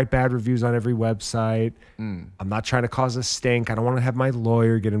not trying to write bad reviews on every website. I'm not trying to cause a stink. I don't want to have my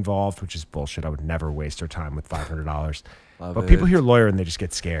lawyer get involved, which is bullshit. I would never waste her time with $500. But people hear lawyer and they just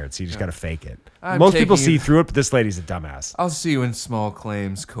get scared. So you just got to fake it. Most people see through it, but this lady's a dumbass. I'll see you in small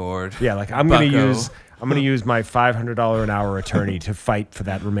claims court. Yeah, like I'm going Bucko. to use my $500 an hour attorney to fight for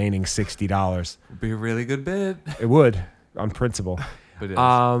that remaining $60. Would be a really good bit. It would, on principle. But it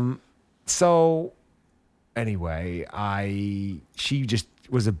is. So anyway, she just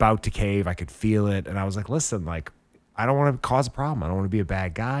was about to cave. I could feel it. And I was like, listen, like, I don't want to cause a problem. I don't want to be a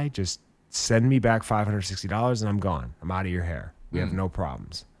bad guy. Just send me back $560 and I'm gone. I'm out of your hair. We have no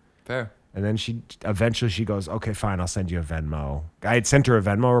problems. Fair. And then she goes, okay, fine, I'll send you a Venmo. I had sent her a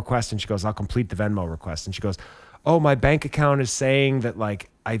Venmo request, and she goes, I'll complete the Venmo request. And she goes, oh, my bank account is saying that like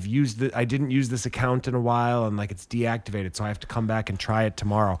I didn't use this account in a while, and like it's deactivated, so I have to come back and try it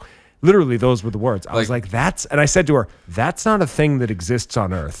tomorrow. Literally, those were the words. I was like, and I said to her, that's not a thing that exists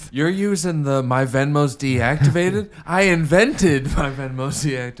on Earth. You're using my Venmo's deactivated? I invented my Venmo's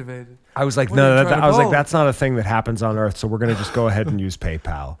deactivated. I was like, What are you trying to I was like, pull? that's not a thing that happens on Earth, so we're gonna just go ahead and use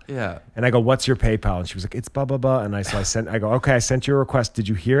PayPal. Yeah. And I go, what's your PayPal? And she was like, it's blah blah blah. And I go, okay, I sent you a request. Did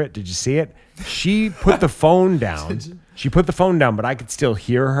you hear it? Did you see it? She put the phone down. She put the phone down, but I could still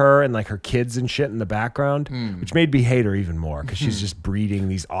hear her and like her kids and shit in the background, which made me hate her even more because she's just breeding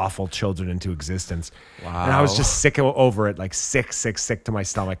these awful children into existence. Wow. And I was just sick over it, like sick to my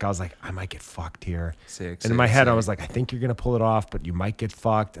stomach. I was like, I might get fucked here. Sick, and in my head, I sick. was like, I think you're going to pull it off, but you might get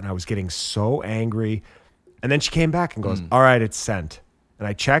fucked. And I was getting so angry. And then she came back and goes, all right, it's sent. And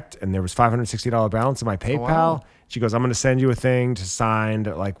I checked, and there was $560 balance in my PayPal. wow. She goes, I'm going to send you a thing to sign.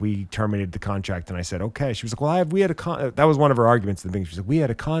 Like, we terminated the contract. And I said, okay. She was like, well, we had a that was one of her arguments in the beginning. She was like, we had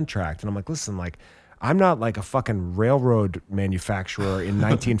a contract. And I'm like, listen, like, I'm not like a fucking railroad manufacturer in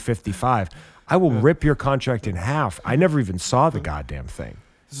 1955. I will rip your contract in half. I never even saw the goddamn thing.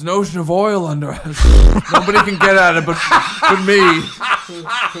 There's an ocean of oil under us. Nobody can get at it but me.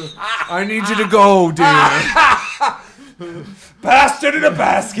 I need you to go, dear. Bastard in a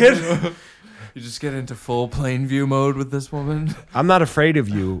basket. You just get into full plain view mode with this woman. I'm not afraid of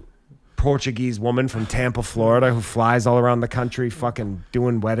you, Portuguese woman from Tampa, Florida, who flies all around the country fucking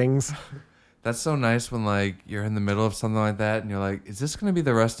doing weddings. That's so nice when like you're in the middle of something like that and you're like, is this gonna be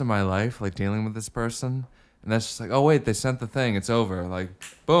the rest of my life, like dealing with this person? And that's just like, oh wait, they sent the thing, it's over. Like,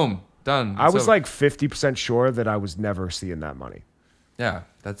 boom, done. I It's was over. like 50% sure that I was never seeing that money. yeah,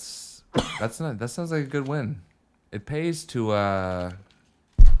 that's not, that sounds like a good win. It pays to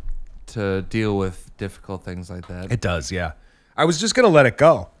deal with difficult things like that. It does, yeah. I was just going to let it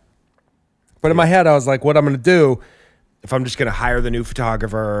go. But in my head, I was like, what I'm going to do, if I'm just going to hire the new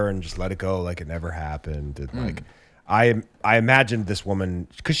photographer and just let it go like it never happened. And like, I imagined this woman,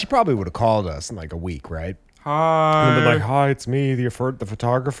 because she probably would have called us in like a week, right? Hi. And been like, hi, it's me, the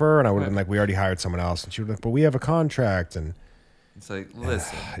photographer. And I would have been like, we already hired someone else. And she would have been like, but we have a contract. And It's like,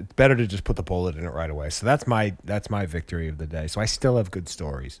 listen. it's better to just put the bullet in it right away. So that's my victory of the day. So I still have good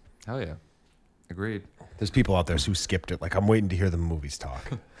stories. Hell yeah. Agreed. There's people out there who skipped it. Like, I'm waiting to hear the movies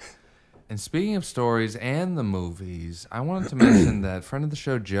talk. And speaking of stories and the movies, I wanted to mention that friend of the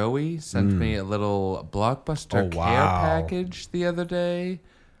show Joey sent me a little Blockbuster Oh, care wow. package the other day.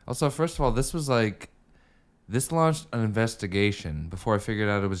 Also, first of all, this launched an investigation before I figured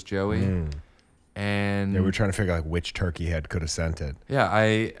out it was Joey. And They were trying to figure out like which turkey head could have sent it. yeah,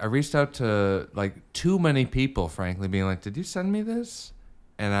 I reached out to like too many people, frankly, being like, "Did you send me this?"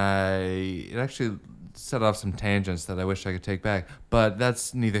 And it actually set off some tangents that I wish I could take back, but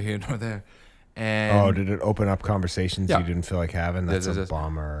that's neither here nor there. And Oh, did it open up conversations Yeah. you didn't feel like having? That's Yes, a yes, yes.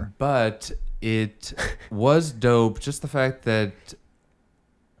 bummer. But it was dope. Just the fact that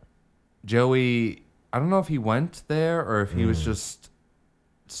Joey, I don't know if he went there or if he was just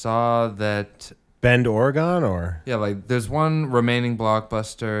saw that. Bend, Oregon, or Yeah, like there's one remaining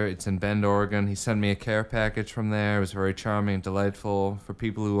Blockbuster. It's in Bend, Oregon. He sent me a care package from there. It was very charming and delightful. For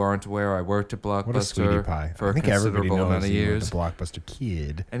people who aren't aware, I worked at Blockbuster what a sweetie pie. for I a think everybody considerable amount knows of you were years. the Blockbuster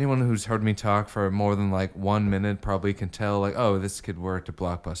kid. Anyone who's heard me talk for more than like 1 minute probably can tell, like, oh, this kid worked at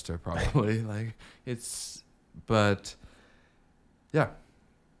Blockbuster, probably. But yeah,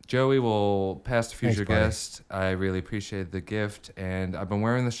 Joey will pass to future Thanks, buddy. guest. I really appreciate the gift, and I've been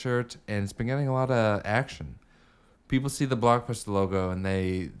wearing the shirt, and it's been getting a lot of action. People see the Blockbuster logo, and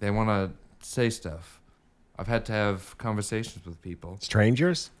they want to say stuff. I've had to have conversations with people.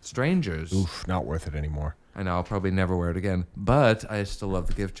 Strangers? Strangers. Oof, not worth it anymore. I know, I'll probably never wear it again. But I still love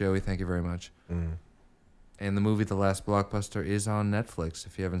the gift, Joey. Thank you very much. And the movie The Last Blockbuster is on Netflix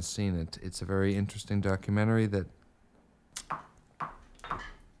if you haven't seen it. It's a very interesting documentary that...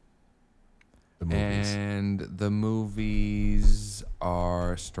 The movies. And the movies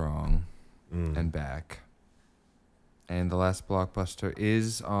are strong and back. And The Last Blockbuster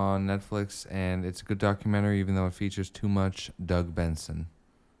is on Netflix, and it's a good documentary, even though it features too much Doug Benson.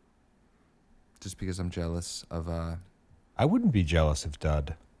 Just because I'm jealous of... I wouldn't be jealous of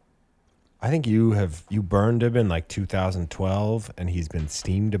Dud. I think you burned him in like 2012, and he's been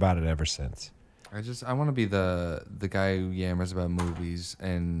steamed about it ever since. I want to be the guy who yammers about movies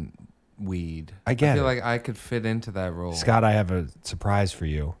and weed. I get feel it. like I could fit into that role. Scott, I have a surprise for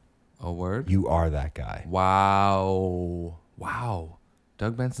you. A word? You are that guy. Wow.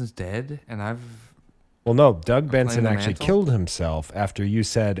 Doug Benson's dead, and I've... Well, no, Doug Benson the actually mantle? killed himself after you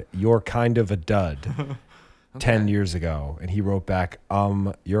said, "You're kind of a dud," 10 years ago. And he wrote back,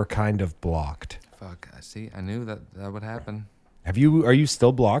 "You're kind of blocked." Fuck, see, I knew that would happen. Are you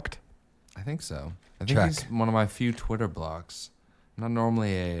still blocked? I think so. I think Check. he's one of my few Twitter blocks. I'm not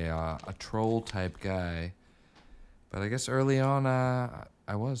normally a troll type guy, but I guess early on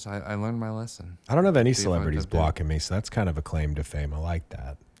I was. I learned my lesson. I don't have any See if I celebrities could do- blocking me, so that's kind of a claim to fame. I like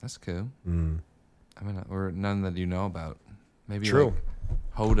that. That's cool. I mean, or none that you know about. Maybe True. like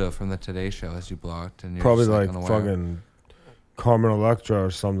Hoda from the Today Show has you blocked, and you're Probably just, like unaware. fucking Carmen Electra or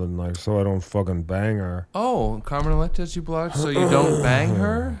something, like, so I don't fucking bang her. Oh, Carmen Electra's you blocked so you don't bang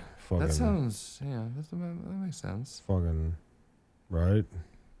her? Fucking, That sounds, that makes sense. fucking, right?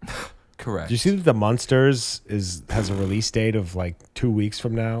 Correct. Do you see that The Munsters has a release date of like 2 weeks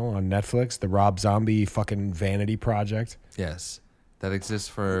from now on Netflix? The Rob Zombie fucking vanity project. Yes. That exists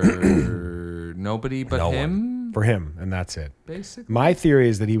for nobody but No one. him, For him, and that's it. basically. My theory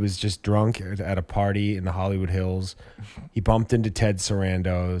is that he was just drunk at a party in the Hollywood Hills. He bumped into Ted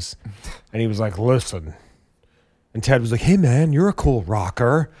Sarandos, and he was like, "Listen." And Ted was like, "Hey, man, you're a cool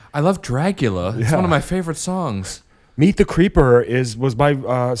rocker. I love Dracula. It's Yeah. one of my favorite songs. Meet the Creeper was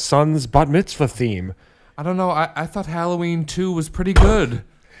my son's bat mitzvah theme." I don't know. I thought Halloween 2 was pretty good.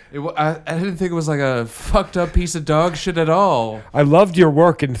 I didn't think it was like a fucked up piece of dog shit at all. I loved your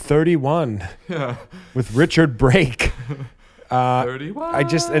work in 31 Yeah. with Richard Brake. 31.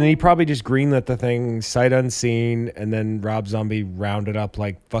 And he probably just greenlit the thing sight unseen, and then Rob Zombie rounded up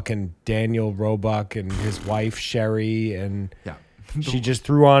like fucking Daniel Roebuck and his wife Sherry, and Yeah. she just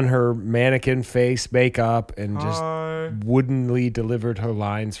threw on her mannequin face makeup and just Hi. woodenly delivered her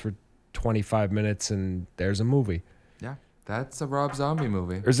lines for 25 minutes, and there's a movie. Yeah. That's a Rob Zombie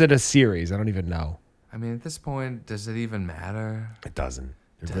movie. Or is it a series? I don't even know. I mean, at this point, does it even matter? It doesn't.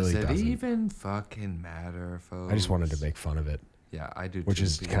 It Does really it doesn't. even fucking matter, folks? I just wanted to make fun of it, Yeah, I do which too,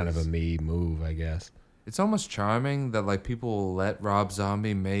 is kind of a because me move, I guess. It's almost charming that like people will let Rob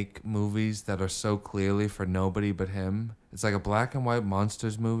Zombie make movies that are so clearly for nobody but him. It's like a black and white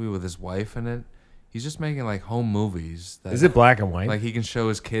monsters movie with his wife in it. He's just making like home movies. That, Is it black and white? like he can show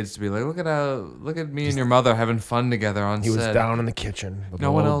his kids to be like, look at me and your mother having fun together on He was set. down in the kitchen with No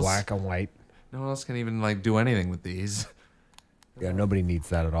a one little else- black and white. No one else can even like do anything with these. Yeah, nobody needs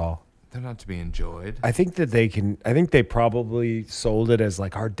that at all. They're not to be enjoyed. I think that they can. I think they probably sold it as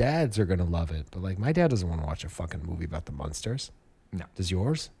like our dads are gonna love it, but like my dad doesn't want to watch a fucking movie about the Munsters. No. Does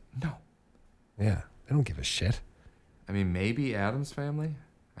yours? No. Yeah, they don't give a shit. I mean, maybe Addams Family.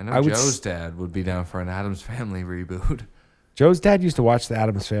 I know I would Joe's s- dad would be down for an Addams Family reboot. Joe's dad used to watch the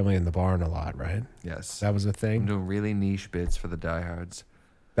Addams Family in the barn a lot, right? Yes. That was a I'm thing. doing really niche bits for the diehards.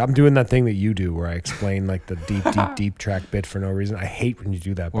 I'm doing that thing that you do where I explain like the deep track bit for no reason. I hate when you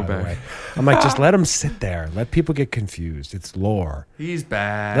do that, We're by the back. way. I'm like, just let them sit there. Let people get confused. It's lore. He's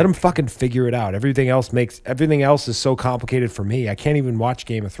bad. Let them fucking figure it out. Everything else is so complicated for me. I can't even watch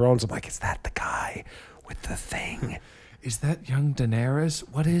Game of Thrones. I'm like, is that the guy with the thing? Is that young Daenerys?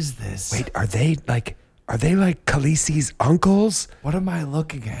 What is this? Wait, are they like Khaleesi's uncles? What am I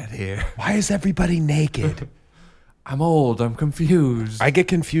looking at here? Why is everybody naked? I'm old. I'm confused. I get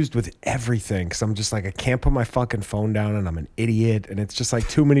confused with everything because I'm just like, I can't put my fucking phone down and I'm an idiot. And it's just like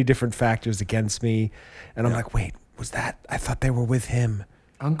too many different factors against me. And I'm like, wait, was that? I thought they were with him.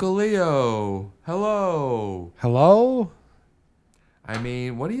 Uncle Leo. Hello. Hello? I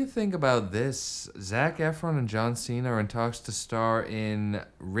mean, what do you think about this? Zac Efron and John Cena are in talks to star in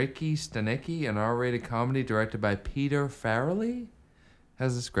Ricky Stenicki, an R-rated comedy directed by Peter Farrelly.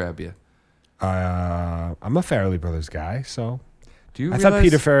 How's this grab you? I'm a Farrelly Brothers guy, so. Do you I realize? thought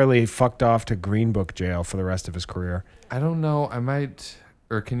Peter Farrelly fucked off to Green Book jail for the rest of his career. I don't know. I might.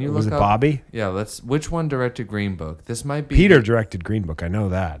 Or can you Was look it up? Bobby? Yeah. Let's. Which one directed Green Book? This might be Peter directed Green Book. I know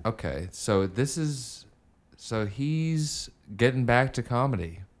that. Okay, so this is. So he's getting back to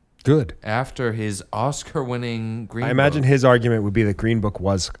comedy Good. after his Oscar-winning Green Book. I imagine his argument would be that Green Book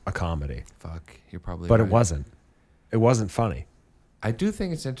was a comedy, Fuck, you're probably. but right. it wasn't. It wasn't funny. I do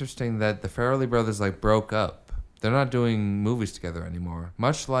think it's interesting that the Farrelly brothers like broke up. They're not doing movies together anymore.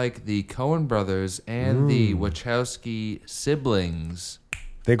 Much like the Coen brothers and the Wachowski siblings.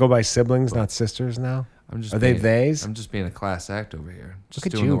 They go by siblings, not sisters now. I'm just Are they being- theys? I'm just being a class act over here. Just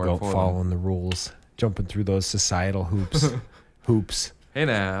Look at doing you the work go for them. following the rules, jumping through those societal hoops. Hoops. Hey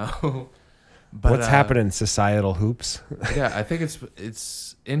now. But, What's happening? Societal hoops. Yeah, I think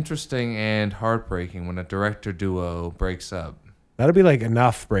it's interesting and heartbreaking when a director duo breaks up. That'll be like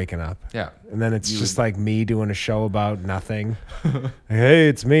enough breaking up. Yeah. And then it's You just would- like me doing a show about nothing. Hey,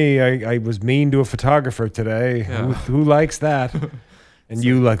 it's me. I was mean to a photographer today. Yeah. Who likes that? And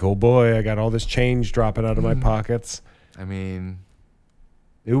you like, oh boy, I got all this change dropping out of my pockets. I mean,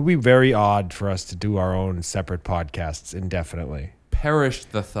 It would be very odd for us to do our own separate podcasts indefinitely. perish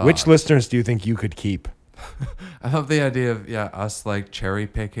the thought. Which listeners do you think you could keep? I love the idea of us like cherry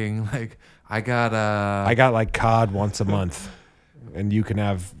picking. Like I got I got like cod once a month, and you can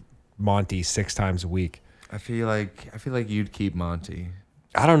have Monty 6 times a week. I feel like you'd keep Monty.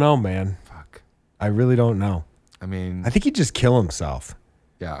 I don't know, man. Fuck. I really don't know. I mean, I think he'd just kill himself.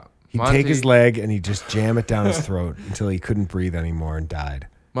 yeah. He'd take his leg and he'd just jam it down his throat until he couldn't breathe anymore and died.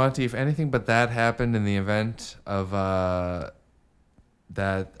 Monty, if anything but that happened in the event of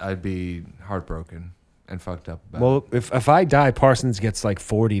that I'd be heartbroken and fucked up about. Well, if I die, Parsons gets like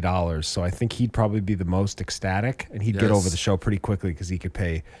 $40, so I think he'd probably be the most ecstatic, and he'd get Yes. over the show pretty quickly because he could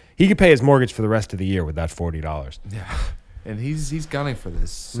pay his mortgage for the rest of the year with that $40. Yeah. And he's gunning for this.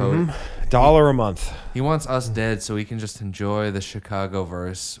 So $1 a month. he wants us dead so he can just enjoy the Chicago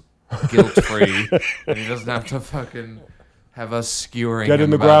verse guilt free. And he doesn't have to fucking have us skewering Get him in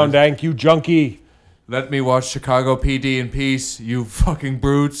the about ground, it. Hank, you junkie. Let me watch Chicago PD in peace, you fucking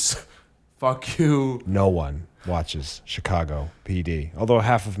brutes. Fuck you. No one watches Chicago PD, although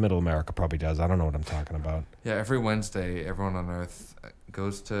half of Middle America probably does. I don't know what I'm talking about. Yeah, every Wednesday, everyone on Earth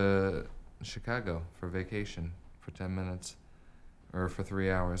goes to Chicago for vacation for 10 minutes. Or for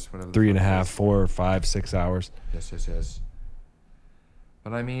 3 hours, whatever. the 3.5, fuck it is. 4, 5, 6 hours. Yes.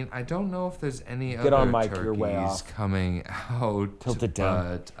 But I mean, I don't know if there's any Get other on, Mike, turkeys you're way off. coming out. Tilt it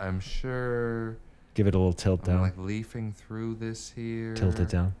down. But I'm sure Give it a little tilt I'm down. like leafing through this here. Tilt it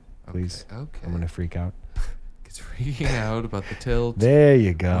down, please. Okay. I'm going to freak out. It's freaking out about the tilt. There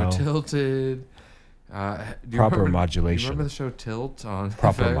you go. We're tilted. Do you Proper remember- modulation. Do you remember the show Tilt on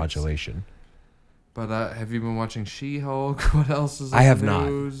Proper FX? modulation. But have you been watching She-Hulk? What else is on I have the not.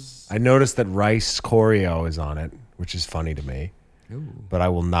 news? I noticed that Rice Choreo is on it, which is funny to me. Ooh, But I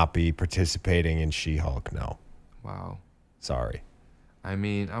will not be participating in She-Hulk, no. wow. Sorry. I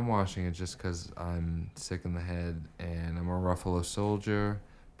mean, I'm watching it just because I'm sick in the head and I'm a Ruffalo soldier,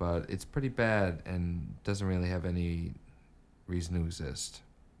 but it's pretty bad and doesn't really have any reason to exist.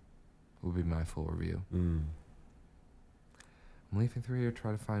 Will be my full review. Mm. I'm leafing through here,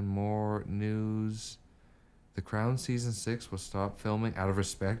 try to find more news. The Crown season 6 will stop filming out of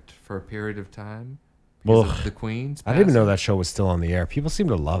respect for a period of time because Ugh. of the Queen's I didn't even know passing. that show was still on the air. People seem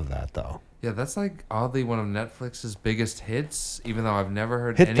to love that, though. Yeah, that's like oddly one of Netflix's biggest hits, even though I've never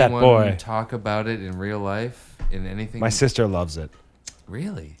heard Hit that anyone boy. talk about it in real life, in anything. My sister loves it.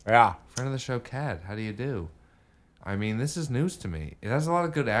 Really? Yeah. Friend of the show, Kat, how do you do? I mean, this is news to me. It has a lot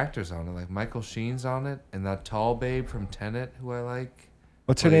of good actors on it, like Michael Sheen's on it, and that tall babe from Tenet, who I like.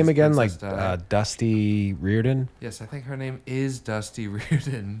 What's her Plays name again? Princess Like Di. Dusty Reardon? Yes, I think her name is Dusty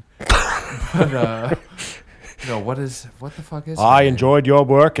Reardon. But, no, what the fuck is her I name? enjoyed your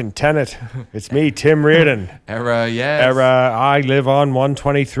work in Tenet. It's me, Tim Reardon. Era, yes. I live on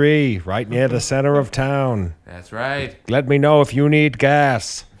 123, right near the center of town. That's right. Let me know if you need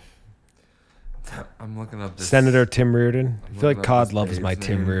gas. I'm looking up this. Senator Tim Reardon. I I'm feel like looking up Cod this loves my babe's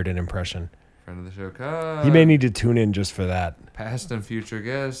Tim name. Reardon impression. Friend of the show, Kat. He may need to tune in just for that. Past and future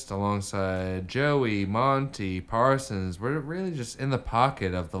guest alongside Joey, Monty, Parsons. We're really just in the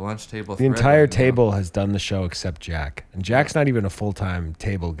pocket of the lunch table. The thread entire right now. table has done the show except Jack. And Jack's not even a full-time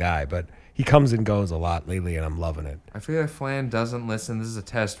table guy, but he comes and goes a lot lately, and I'm loving it. I feel like Flan doesn't listen. This is a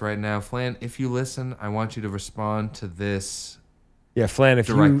test right now. Flan, if you listen, I want you to respond to this. Yeah, Flan, if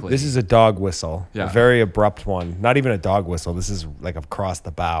Directly. this is a dog whistle, Yeah. a very abrupt one. Not even a dog whistle. This is like across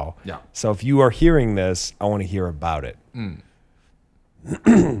the bow. Yeah. So if you are hearing this, I want to hear about it.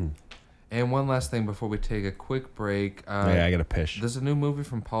 And one last thing before we take a quick break. Yeah, I got to pish. There's a new movie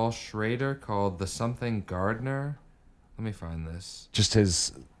from Paul Schrader called The Something Gardener. Let me find this. Just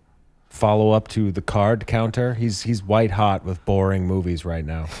his follow-up to the card counter. He's white hot with boring movies right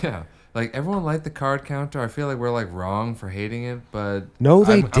now. Yeah. Like, everyone liked the card counter. I feel like we're, like, wrong for hating it, but... No,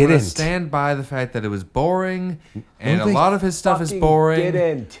 they I'm gonna didn't. stand by the fact that it was boring, and No, a they lot of his stuff is fucking boring.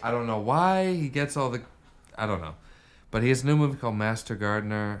 didn't. I don't know why he gets all the... I don't know. But he has a new movie called Master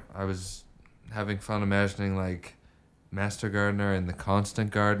Gardener. I was having fun imagining, like, Master Gardener and the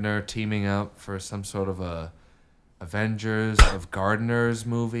Constant Gardener teaming up for some sort of a Avengers of Gardeners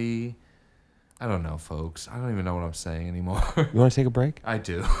movie. I don't know, folks. I don't even know what I'm saying anymore. You want to take a break? I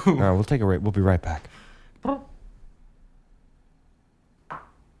do. All right, we'll take a break. We'll be right back.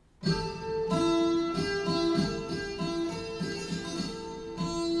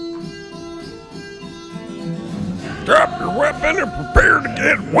 Drop your weapon and prepare to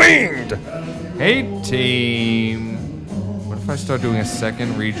get winged. Hey, team. What if I start doing a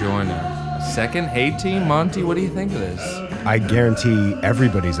second rejoiner? Second? Hey, team? Monty, what do you think of this? I guarantee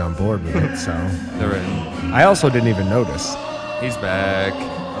everybody's on board with it, so. They're in. I also didn't even notice. He's back.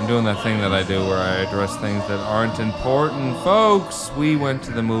 I'm doing that thing that I do where I address things that aren't important. Folks, we went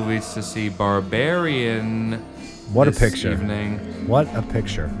to the movies to see Barbarian. What a this picture. Evening. What a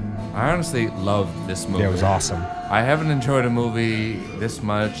picture. I honestly loved this movie. Yeah, it was awesome. I haven't enjoyed a movie this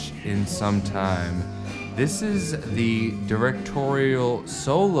much in some time. This is the directorial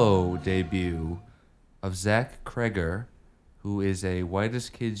solo debut of Zach Kreger, who is a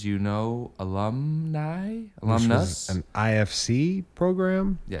Whitest Kids You Know Which alumnus. was an IFC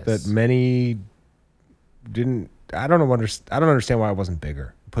program Yes. that many didn't I don't know. I don't understand why it wasn't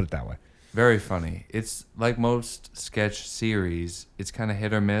bigger. Put it that way. Very funny. It's like most sketch series. It's kind of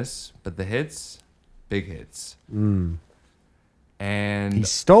hit or miss, but the hits, big hits. And He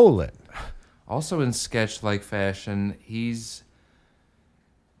stole it. also in sketch-like fashion, he's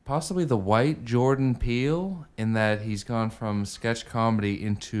possibly the white Jordan Peele in that he's gone from sketch comedy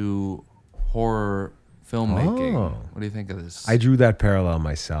into horror filmmaking. Oh. What do you think of this? I drew that parallel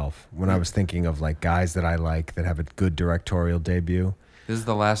myself when I was thinking of like guys that I like that have a good directorial debut. This is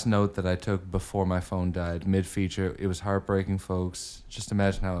the last note that I took before my phone died. Mid-feature, it was heartbreaking, folks. Just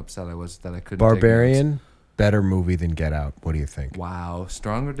imagine how upset I was that I couldn't take notes. Barbarian, better movie than Get Out. What do you think? Wow,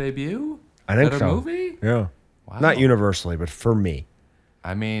 stronger debut? I think Better so. movie? Yeah. Wow. Not universally, but for me.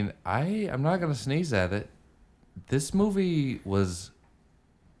 I mean, I'm not going to sneeze at it. This movie was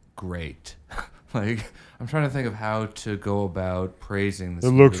great. Like, I'm trying to think of how to go about praising this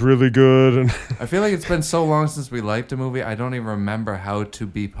movie. really good. And I feel like it's been so long since we liked a movie, I don't even remember how to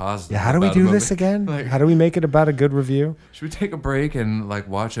be positive. yeah, how do we about a do movie. this again? Like, How do we make it about a good review? should we take a break and like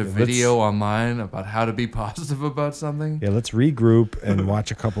watch a video online about how to be positive about something? Yeah, let's regroup and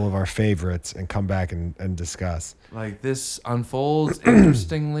watch a couple of our favorites and come back and discuss. Like this unfolds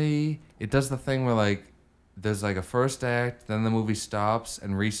interestingly. It does the thing where like there's like a first act, then the movie stops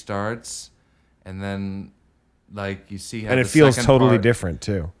and restarts, and then like you see how And it the feels second totally part- different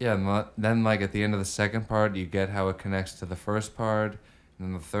too. Yeah, and then like at the end of the second part, you get how it connects to the first part, and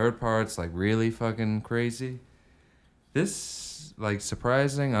then the third part's like really fucking crazy. This like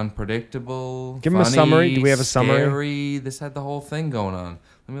surprising, unpredictable. Give 'em a funny, summary. Do we have a summary? Scary. This had the whole thing going on.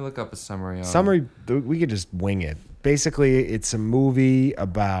 Let me look up a summary on Summary, we could just wing it. Basically, it's a movie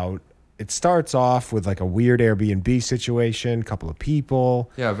about. It starts off with like a weird Airbnb situation, couple of people.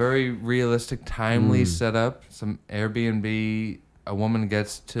 Yeah, very realistic, timely setup. Some Airbnb. A woman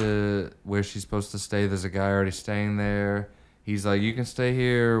gets to where she's supposed to stay. There's a guy already staying there. He's like, you can stay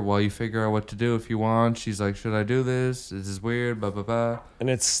here while you figure out what to do if you want. She's like, should I do this? This is weird, blah, blah, blah. And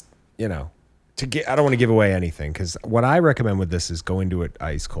it's, I don't want to give away anything because what I recommend with this is go into it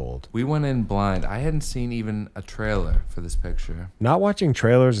ice cold. We went in blind. I hadn't seen even a trailer for this picture. Not watching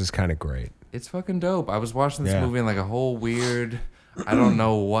trailers is kind of great. It's fucking dope. I was watching this Yeah. movie in like a whole weird, I don't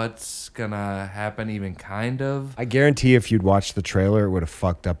know what's gonna happen even kind of. I guarantee if you'd watched the trailer, it would have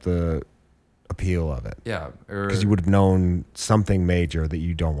fucked up the appeal of it Yeah. because you would have known something major that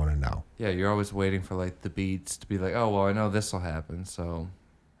you don't want to know. Yeah, you're always waiting for like the beats to be like, oh, well, I know this will happen. So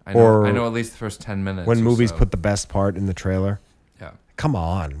I Or know at least the first 10 minutes. When or movies so. put the best part in the trailer. Yeah. Come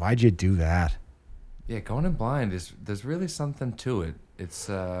on, why'd you do that? Yeah, going in blind there's really something to it. It's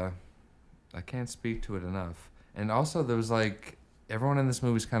I can't speak to it enough. And also there was like everyone in this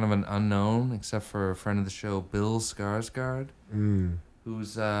movie is kind of an unknown except for a friend of the show, Bill Skarsgård,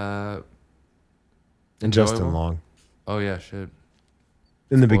 who's And Justin enjoyable. Long. Oh yeah, shit.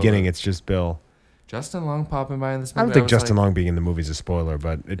 In the Spoiler. beginning, it's just Bill. Justin Long popping by in this movie. I don't think was Justin like, Long being in the movie is a spoiler,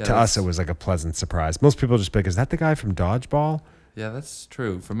 but Yeah, to us, that's- it was like a pleasant surprise. Most people just be like, is that the guy from Dodgeball? Yeah, that's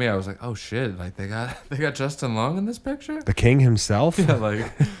true. For me, I was like, oh shit, like they got Justin Long in this picture? The king himself? Yeah, like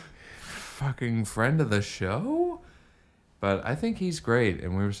fucking friend of the show. But I think he's great,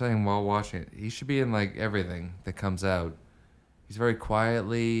 and we were saying while watching it, he should be in like everything that comes out. He's very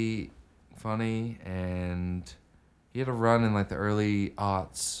quietly funny, and he had a run in like the early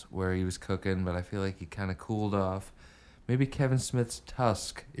aughts where he was cooking, but I feel like he kind of cooled off. Maybe Kevin Smith's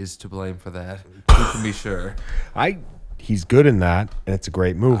Tusk is to blame for that. Who can be sure? He's good in that, and it's a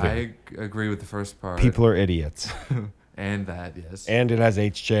great movie. I agree with the first part. People are idiots. And that, yes. And it has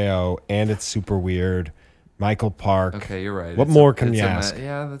HJO, and it's super weird. Michael Park. Okay, you're right. What more can you ask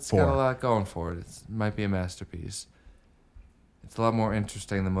Yeah, that's for? got a lot going for it. It might be a masterpiece. It's a lot more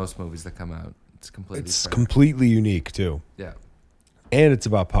interesting than most movies that come out. It's completely It's fair. completely unique, too. Yeah. And it's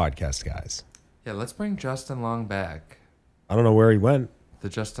about podcast guys. Yeah, let's bring Justin Long back. I don't know where he went. The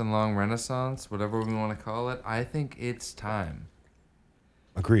Justin Long Renaissance, whatever we want to call it. I think it's time.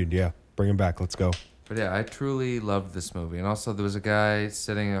 Agreed, yeah. Bring him back. Let's go. But yeah, I truly loved this movie. And also, there was a guy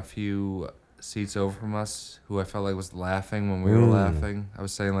sitting a few seats over from us who I felt like was laughing when we were laughing. I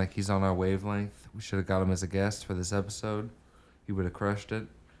was saying, like, he's on our wavelength. We should have got him as a guest for this episode. He would have crushed it.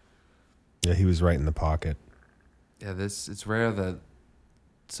 Yeah, he was right in the pocket. Yeah, it's rare that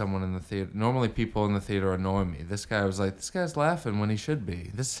someone in the theater. Normally, people in the theater annoy me. This guy was like, this guy's laughing when he should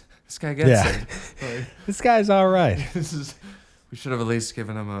be. This guy gets Yeah. it. Like, This guy's all right. we should have at least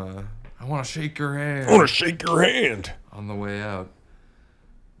given him a. I want to shake your hand. I want to shake your hand. On the way out.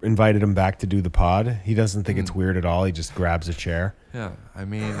 Invited him back to do the pod. He doesn't think it's weird at all. He just grabs a chair. Yeah, I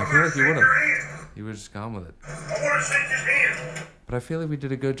mean, I feel like he would have. He was just gone with it. I want to shake his hand. But I feel like we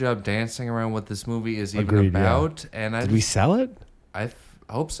did a good job dancing around what this movie is even Agreed, yeah. about. And I Did we sell it?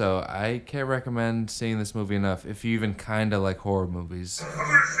 hope so. I can't recommend seeing this movie enough. If you even kind of like horror movies, I'm going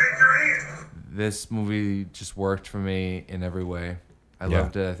to shake your hand. this movie just worked for me in every way. I Yeah.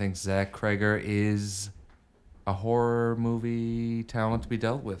 loved it. I think Zach Kreger is a horror movie talent to be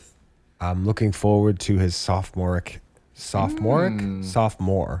dealt with. I'm looking forward to his sophomoric. Sophomoric?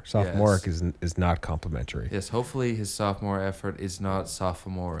 Sophomore. Sophomoric is not complimentary. Yes, hopefully his sophomore effort is not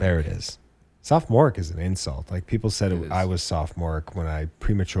sophomoric. There it is. Sophomoric is an insult. Like people said It is. I was sophomoric when I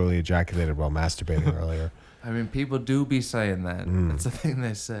prematurely ejaculated while masturbating earlier. I mean, people do be saying that. Mm. That's the thing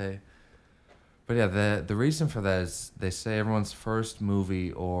they say. But yeah, the reason for that is they say everyone's first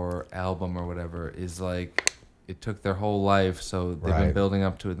movie or album or whatever is like it took their whole life, so they've been Right. building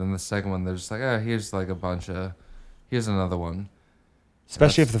up to it. Then the second one, they're just like, here's like a bunch of, here's another one.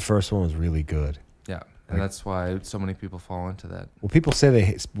 Especially if the first one was really good. Yeah, and that's why so many people fall into that. Well, people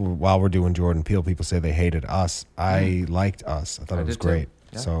say while we're doing Jordan Peele, people say they hated Us. I liked Us. I thought I it was did too. great.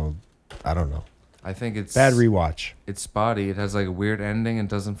 Yeah. So, I don't know. I think it's Bad rewatch. It's spotty. It has like a weird ending and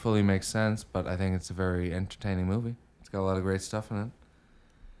doesn't fully make sense, but I think it's a very entertaining movie. It's got a lot of great stuff in it.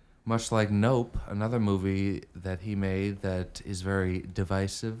 Much like Nope, another movie that he made that is very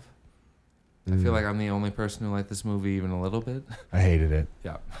divisive. I feel like I'm the only person who liked this movie even a little bit. I hated it.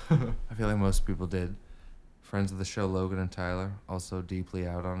 Yeah. I feel like most people did. Friends of the show, Logan and Tyler, also deeply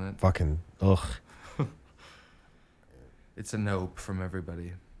out on it. Fucking, ugh. It's a nope from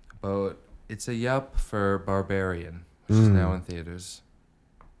everybody. But it's a yup for Barbarian, which is now in theaters.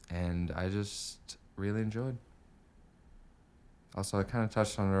 And I just really enjoyed. Also, I kind of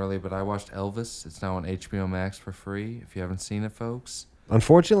touched on it earlier, but I watched Elvis. It's now on HBO Max for free. If you haven't seen it, folks.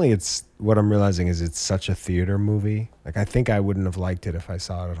 Unfortunately, it's what I'm realizing is it's such a theater movie. Like, I think I wouldn't have liked it if I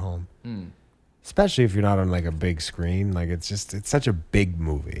saw it at home. Especially if you're not on like a big screen. Like, it's such a big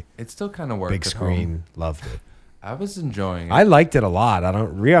movie. It still kind of worked Big at screen, home. loved it. I was enjoying it. I liked it a lot.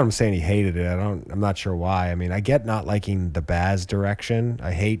 I'm saying he hated it. I'm not sure why. I mean, I get not liking the Baz direction.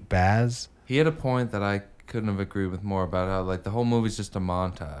 I hate Baz. He had a point that I couldn't have agreed with more about how like the whole movie's just a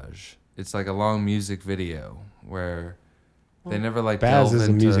montage. It's like a long music video where they never like Baz delve is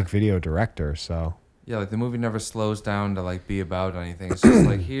a into, music video director, so Yeah, like the movie never slows down to like be about anything. It's just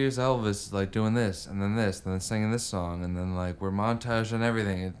like here's Elvis like doing this and then singing this song and then like we're montaging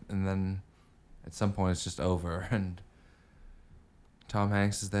everything and then at some point it's just over and Tom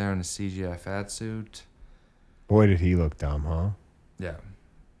Hanks is there in a CGI fat suit. boy did he look dumb, huh? Yeah.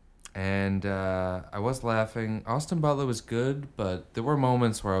 And I was laughing. Austin Butler was good, but there were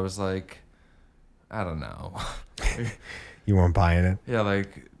moments where I was like, I don't know. You weren't buying it. Yeah,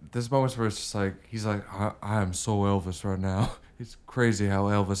 like there's moments where it's just like he's like, I am so Elvis right now. It's crazy how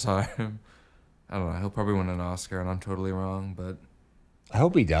Elvis I am. I don't know. He'll probably win an Oscar, and I'm totally wrong, but I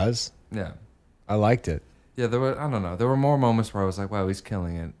hope he does. yeah, I liked it. yeah. I don't know. There were more moments where I was like, wow, he's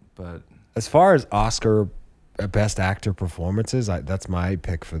killing it. But As far as Oscar Best Actor performances, that's my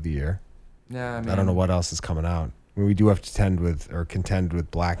pick for the year. yeah, I mean, I don't know what else is coming out. I mean, we do have to contend with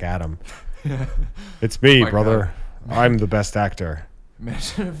Black Adam. It's me, Oh my brother. I'm the best actor.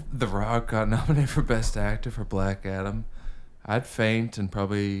 Imagine if The Rock got nominated for Best Actor for Black Adam. I'd faint and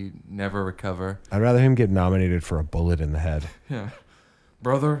probably never recover. I'd rather him get nominated for a bullet in the head. Yeah,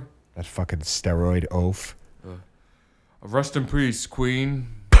 brother. That fucking steroid oaf. Rest in peace, Queen.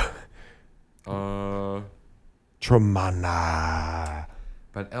 Tremana.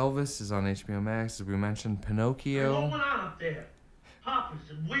 But Elvis is on HBO Max, as we mentioned. What's Pinocchio. going on up there? Hoppers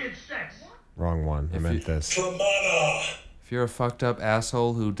and weird sex. Wrong one. I If meant you- this. If you're a fucked up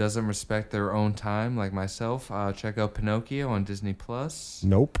asshole who doesn't respect their own time, like myself, check out Pinocchio on Disney Plus.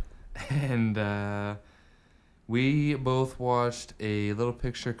 Nope. And we both watched a little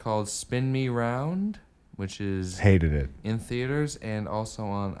picture called Spin Me Round, which is Hated it. in theaters and also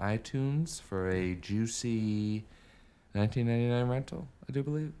on iTunes for a juicy $19.99 rental, I do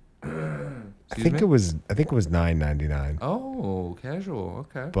believe. I think it was $9.99, Oh, casual.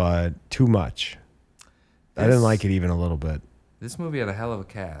 Okay. but too much. I didn't like it even a little bit. This movie had a hell of a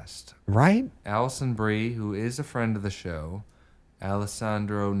cast. Right? Alison Brie, who is a friend of the show.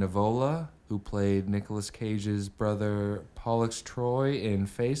 Alessandro Nivola, who played Nicolas Cage's brother Pollux Troy in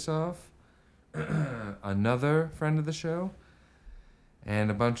Face Off. Another friend of the show.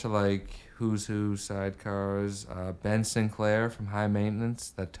 And a bunch of like who's who sidecars. Ben Sinclair from High Maintenance,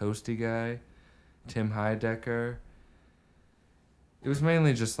 that toasty guy. Tim Heidecker. It was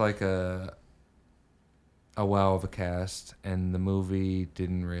mainly just like a wow of a cast, and the movie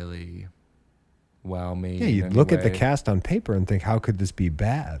didn't really wow me. Yeah, in you any look at the way. cast on paper and think, how could this be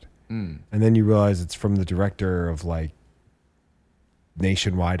bad? And then you realize it's from the director of like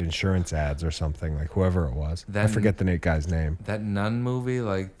Nationwide insurance ads or something, like whoever it was. I Then- forget the guy's name. That Nun movie,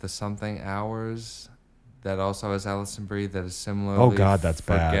 like the Something Hours, that also has Alison Brie, that is similarly Oh, God, that's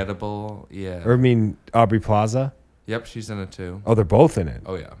bad. forgettable. Yeah. Or I mean, Aubrey Plaza. Yep, she's in it too. Oh, they're both in it.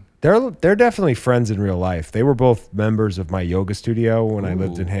 Oh yeah. They're definitely friends in real life. They were both members of my yoga studio when I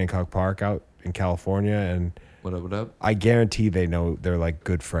lived in Ooh. Hancock Park out in California, and What up? What up? I guarantee they're like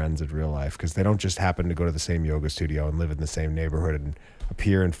good friends in real life because they don't just happen to go to the same yoga studio and live in the same neighborhood and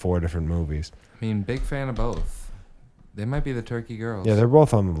appear in 4 different movies. I mean, big fan of both. They might be the Turkey Girls. Yeah, they're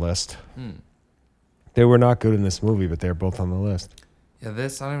both on the list. They were not good in this movie, but they're both on the list. Yeah,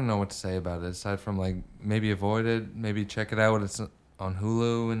 this, I don't even know what to say about it, aside from like maybe avoid it, maybe check it out. It's on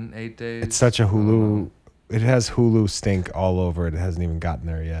Hulu in 8 days. It's such a Hulu. It has Hulu stink all over it. It hasn't even gotten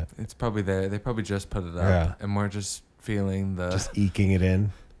there yet. It's probably there. They probably just put it up, Yeah. and we're just feeling the Just eking it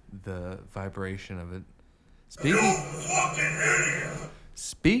in. the vibration of it.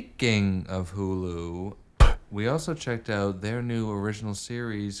 Speaking of Hulu, we also checked out their new original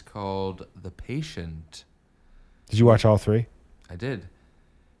series called The Patient. Did you watch all 3? I did.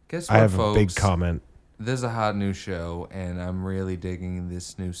 Guess what, I have folks? a big comment. There's a hot new show, and I'm really digging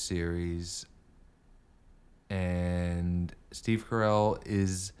this new series. And Steve Carell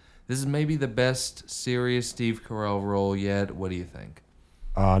this is maybe the best serious Steve Carell role yet. What do you think?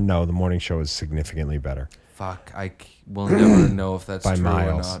 No, the morning show is significantly better. Fuck, will never know if that's By true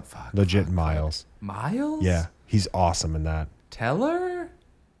miles. or not. Fuck, Legit fuck, miles. fuck. Miles? Yeah, he's awesome in that. Teller?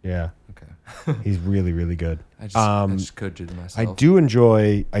 Yeah, Okay. he's really, really good. I just could do to myself. I do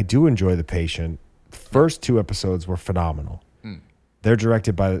enjoy The Patient. The first 2 episodes were phenomenal. They're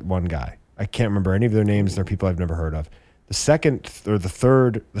directed by one guy. I can't remember any of their names. They're people I've never heard of. The second, the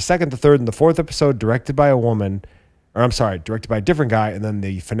third, and the 4th episode directed by a woman, or I'm sorry, directed by a different guy, and then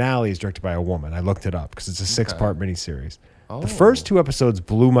the finale is directed by a woman. I looked it up because it's a 6-part miniseries. The first 2 episodes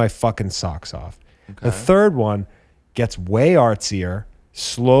blew my fucking socks off. Okay. The third one gets way artsier,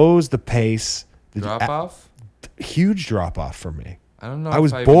 slows the pace. Drop off? Huge drop off for me. I don't know. I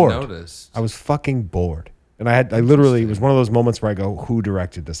was if I bored. Even noticed. I was fucking bored. And I literally, it was one of those moments where I go, who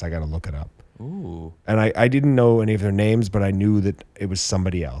directed this? I got to look it up. Ooh. And I didn't know any of their names, but I knew that it was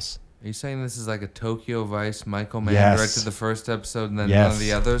somebody else. Are you saying this is like a Tokyo Vice Michael Mann Yes. directed the first episode and then Yes. none of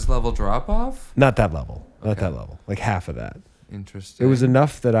the others level drop off? Not that level. Not Okay. that level. Like half of that. Interesting. It was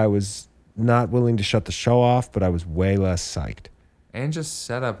enough that I was not willing to shut the show off, but I was way less psyched. And just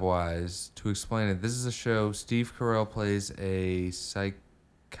setup wise, to explain it, this is a show Steve Carell plays a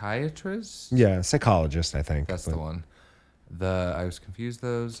psychiatrist? Yeah, psychologist, I think. That's but the one. I was confused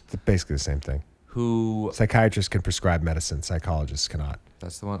those. It's basically the same thing. Who Psychiatrists can prescribe medicine. Psychologists cannot.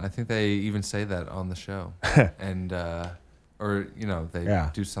 That's the one. I think they even say that on the show. And or they Yeah.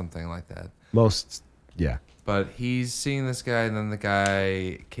 do something like that. Most, yeah. But he's seeing this guy, and then the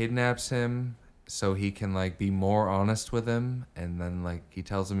guy kidnaps him so he can like be more honest with him, and then like he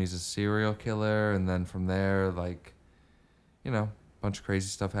tells him he's a serial killer, and then from there like a bunch of crazy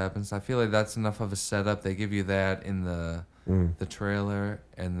stuff happens. I feel like that's enough of a setup. They give you that in the trailer,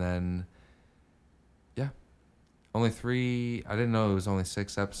 and then only 3. I didn't know it was only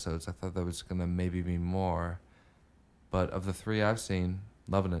 6 episodes. I thought there was gonna maybe be more, but of the 3 I've seen,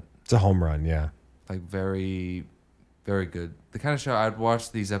 loving it. It's a home run, yeah. Like very, very good. The kind of show I'd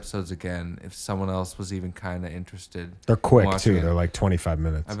watch these episodes again if someone else was even kind of interested. They're quick, watching too. it. They're like 25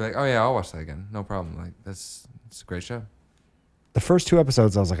 minutes. I'd be like, oh yeah, I'll watch that again. No problem. Like it's a great show. The first 2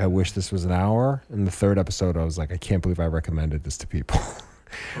 episodes, I was like, I wish this was an hour. And the 3rd episode, I was like, I can't believe I recommended this to people.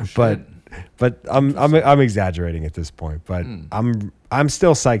 Oh, shit. But I'm exaggerating at this point. But I'm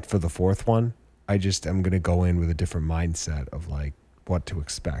still psyched for the 4th one. I just am gonna go in with a different mindset of like what to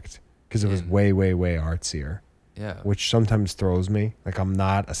expect because it was way, way, way artsier. Yeah. Which sometimes throws me. Like I'm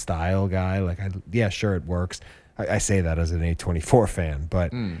not a style guy. Like sure it works. I say that as an A24 fan,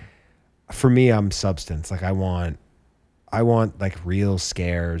 but for me, I'm substance. Like I want like real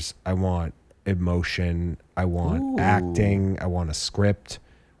scares. I want emotion. I want acting. I want a script,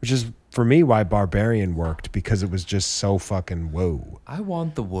 which is for me why Barbarian worked because it was just so fucking whoa. I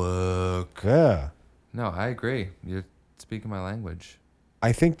want the work. Yeah. No, I agree. You're speaking my language.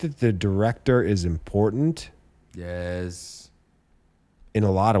 I think that the director is important Yes. in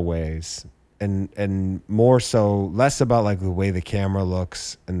a lot of ways. And more so, less about like the way the camera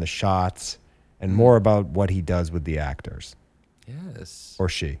looks and the shots and more about what he does with the actors. Yes. Or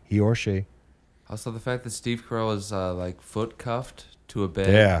she. He or she. Also, the fact that Steve Carell is like foot cuffed to a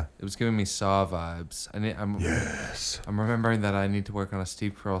bed. Yeah. It was giving me Saw vibes. I'm remembering that I need to work on a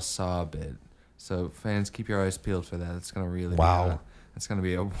Steve Carell Saw bit. So fans, keep your eyes peeled for that. It's gonna really Wow. It's gonna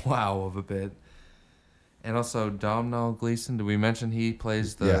be a wow of a bit. And also Domhnall Gleeson. Did we mention he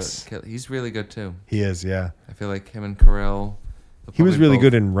plays the? Yes. He's really good too. He is, yeah. I feel like him and Carell. He was really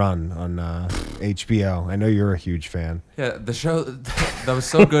good in Run on HBO. I know you're a huge fan. Yeah, the show that was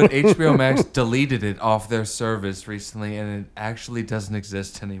so good. HBO Max deleted it off their service recently, and it actually doesn't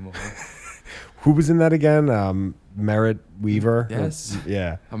exist anymore. Who was in that again? Merritt Weaver? Yes.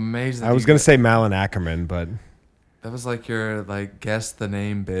 Yeah. I'm amazed. I was going to say Malin Ackerman, but... That was like your guess the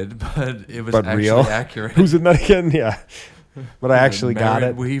name bid, but it was But actually real? accurate. Who's in that again? Yeah. But I actually got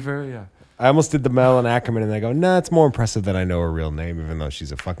Merritt it. Weaver, yeah. I almost did the Malin Ackerman, and I go, nah, it's more impressive that I know her real name, even though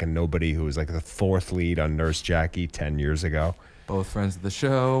she's a fucking nobody who was like the fourth lead on Nurse Jackie 10 years ago. Both friends of the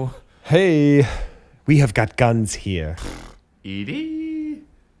show. Hey, we have got guns here. Edie.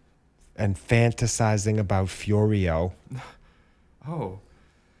 And fantasizing about Furio. Oh,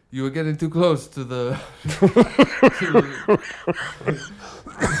 you were getting too close to the.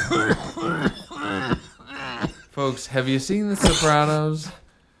 Folks, have you seen The Sopranos?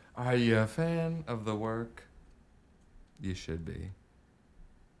 Are you a fan of the work? You should be.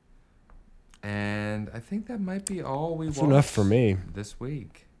 And I think that might be all we That's watched enough for me. this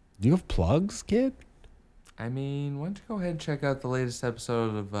week. Do you have plugs, kid? I mean, why don't you go ahead and check out the latest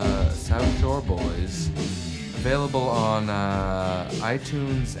episode of South Shore Boys, available on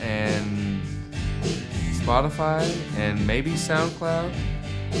iTunes and Spotify and maybe SoundCloud,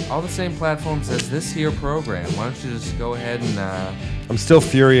 all the same platforms as this here program. Why don't you just go ahead and I'm still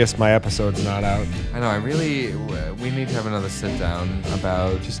furious my episode's not out. I know, we need to have another sit down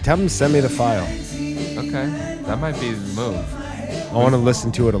about. Just tell them to send me the file. Okay, that might be the move. I want to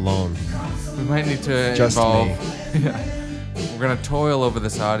listen to it alone. We might need to Just involve. me. Yeah. We're gonna toil over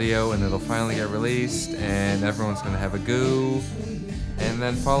this audio, and it'll finally get released, and everyone's gonna have a goo, and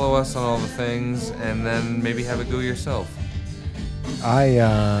then follow us on all the things, and then maybe have a goo yourself. I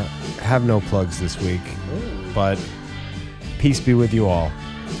have no plugs this week, but peace be with you all.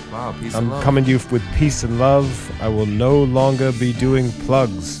 Wow, peace I'm and love. coming to you with peace and love. I will no longer be doing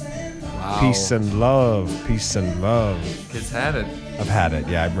plugs. Wow. Peace and love. Peace and love. Kids had it. I've had it.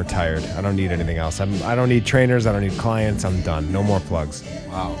 Yeah, I'm retired. I don't need anything else. I don't need trainers. I don't need clients. I'm done. No more plugs.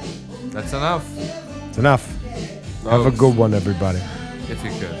 Wow, that's enough. It's enough. Have a good one, everybody. If you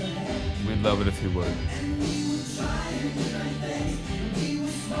could, we'd love it if you would.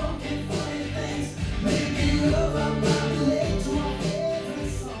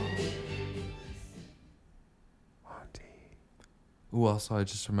 Ooh, also, I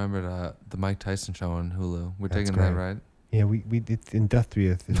just remembered the Mike Tyson show on Hulu. We're That's taking that, great. right? Yeah, we it's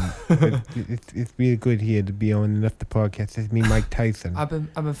industrious. And it's really good here to be on the podcast. It's me, Mike Tyson. I've been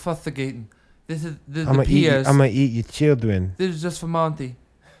investigating. This is the I'm PS. gonna eat your children. This is just for Monty.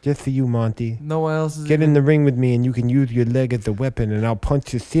 Just for you, Monty. No one else is. Get in the ring with me, and you can use your leg as a weapon, and I'll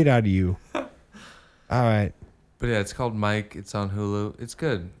punch the shit out of you. All right. But yeah, it's called Mike. It's on Hulu. It's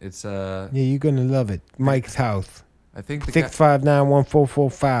good. It's Yeah, you're gonna love it. Mike's house. I think the guy.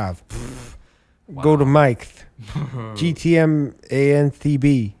 659-1445. Go to Mike's. GTM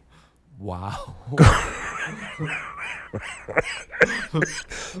ANCB. Wow.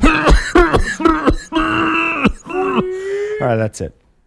 All right, that's it.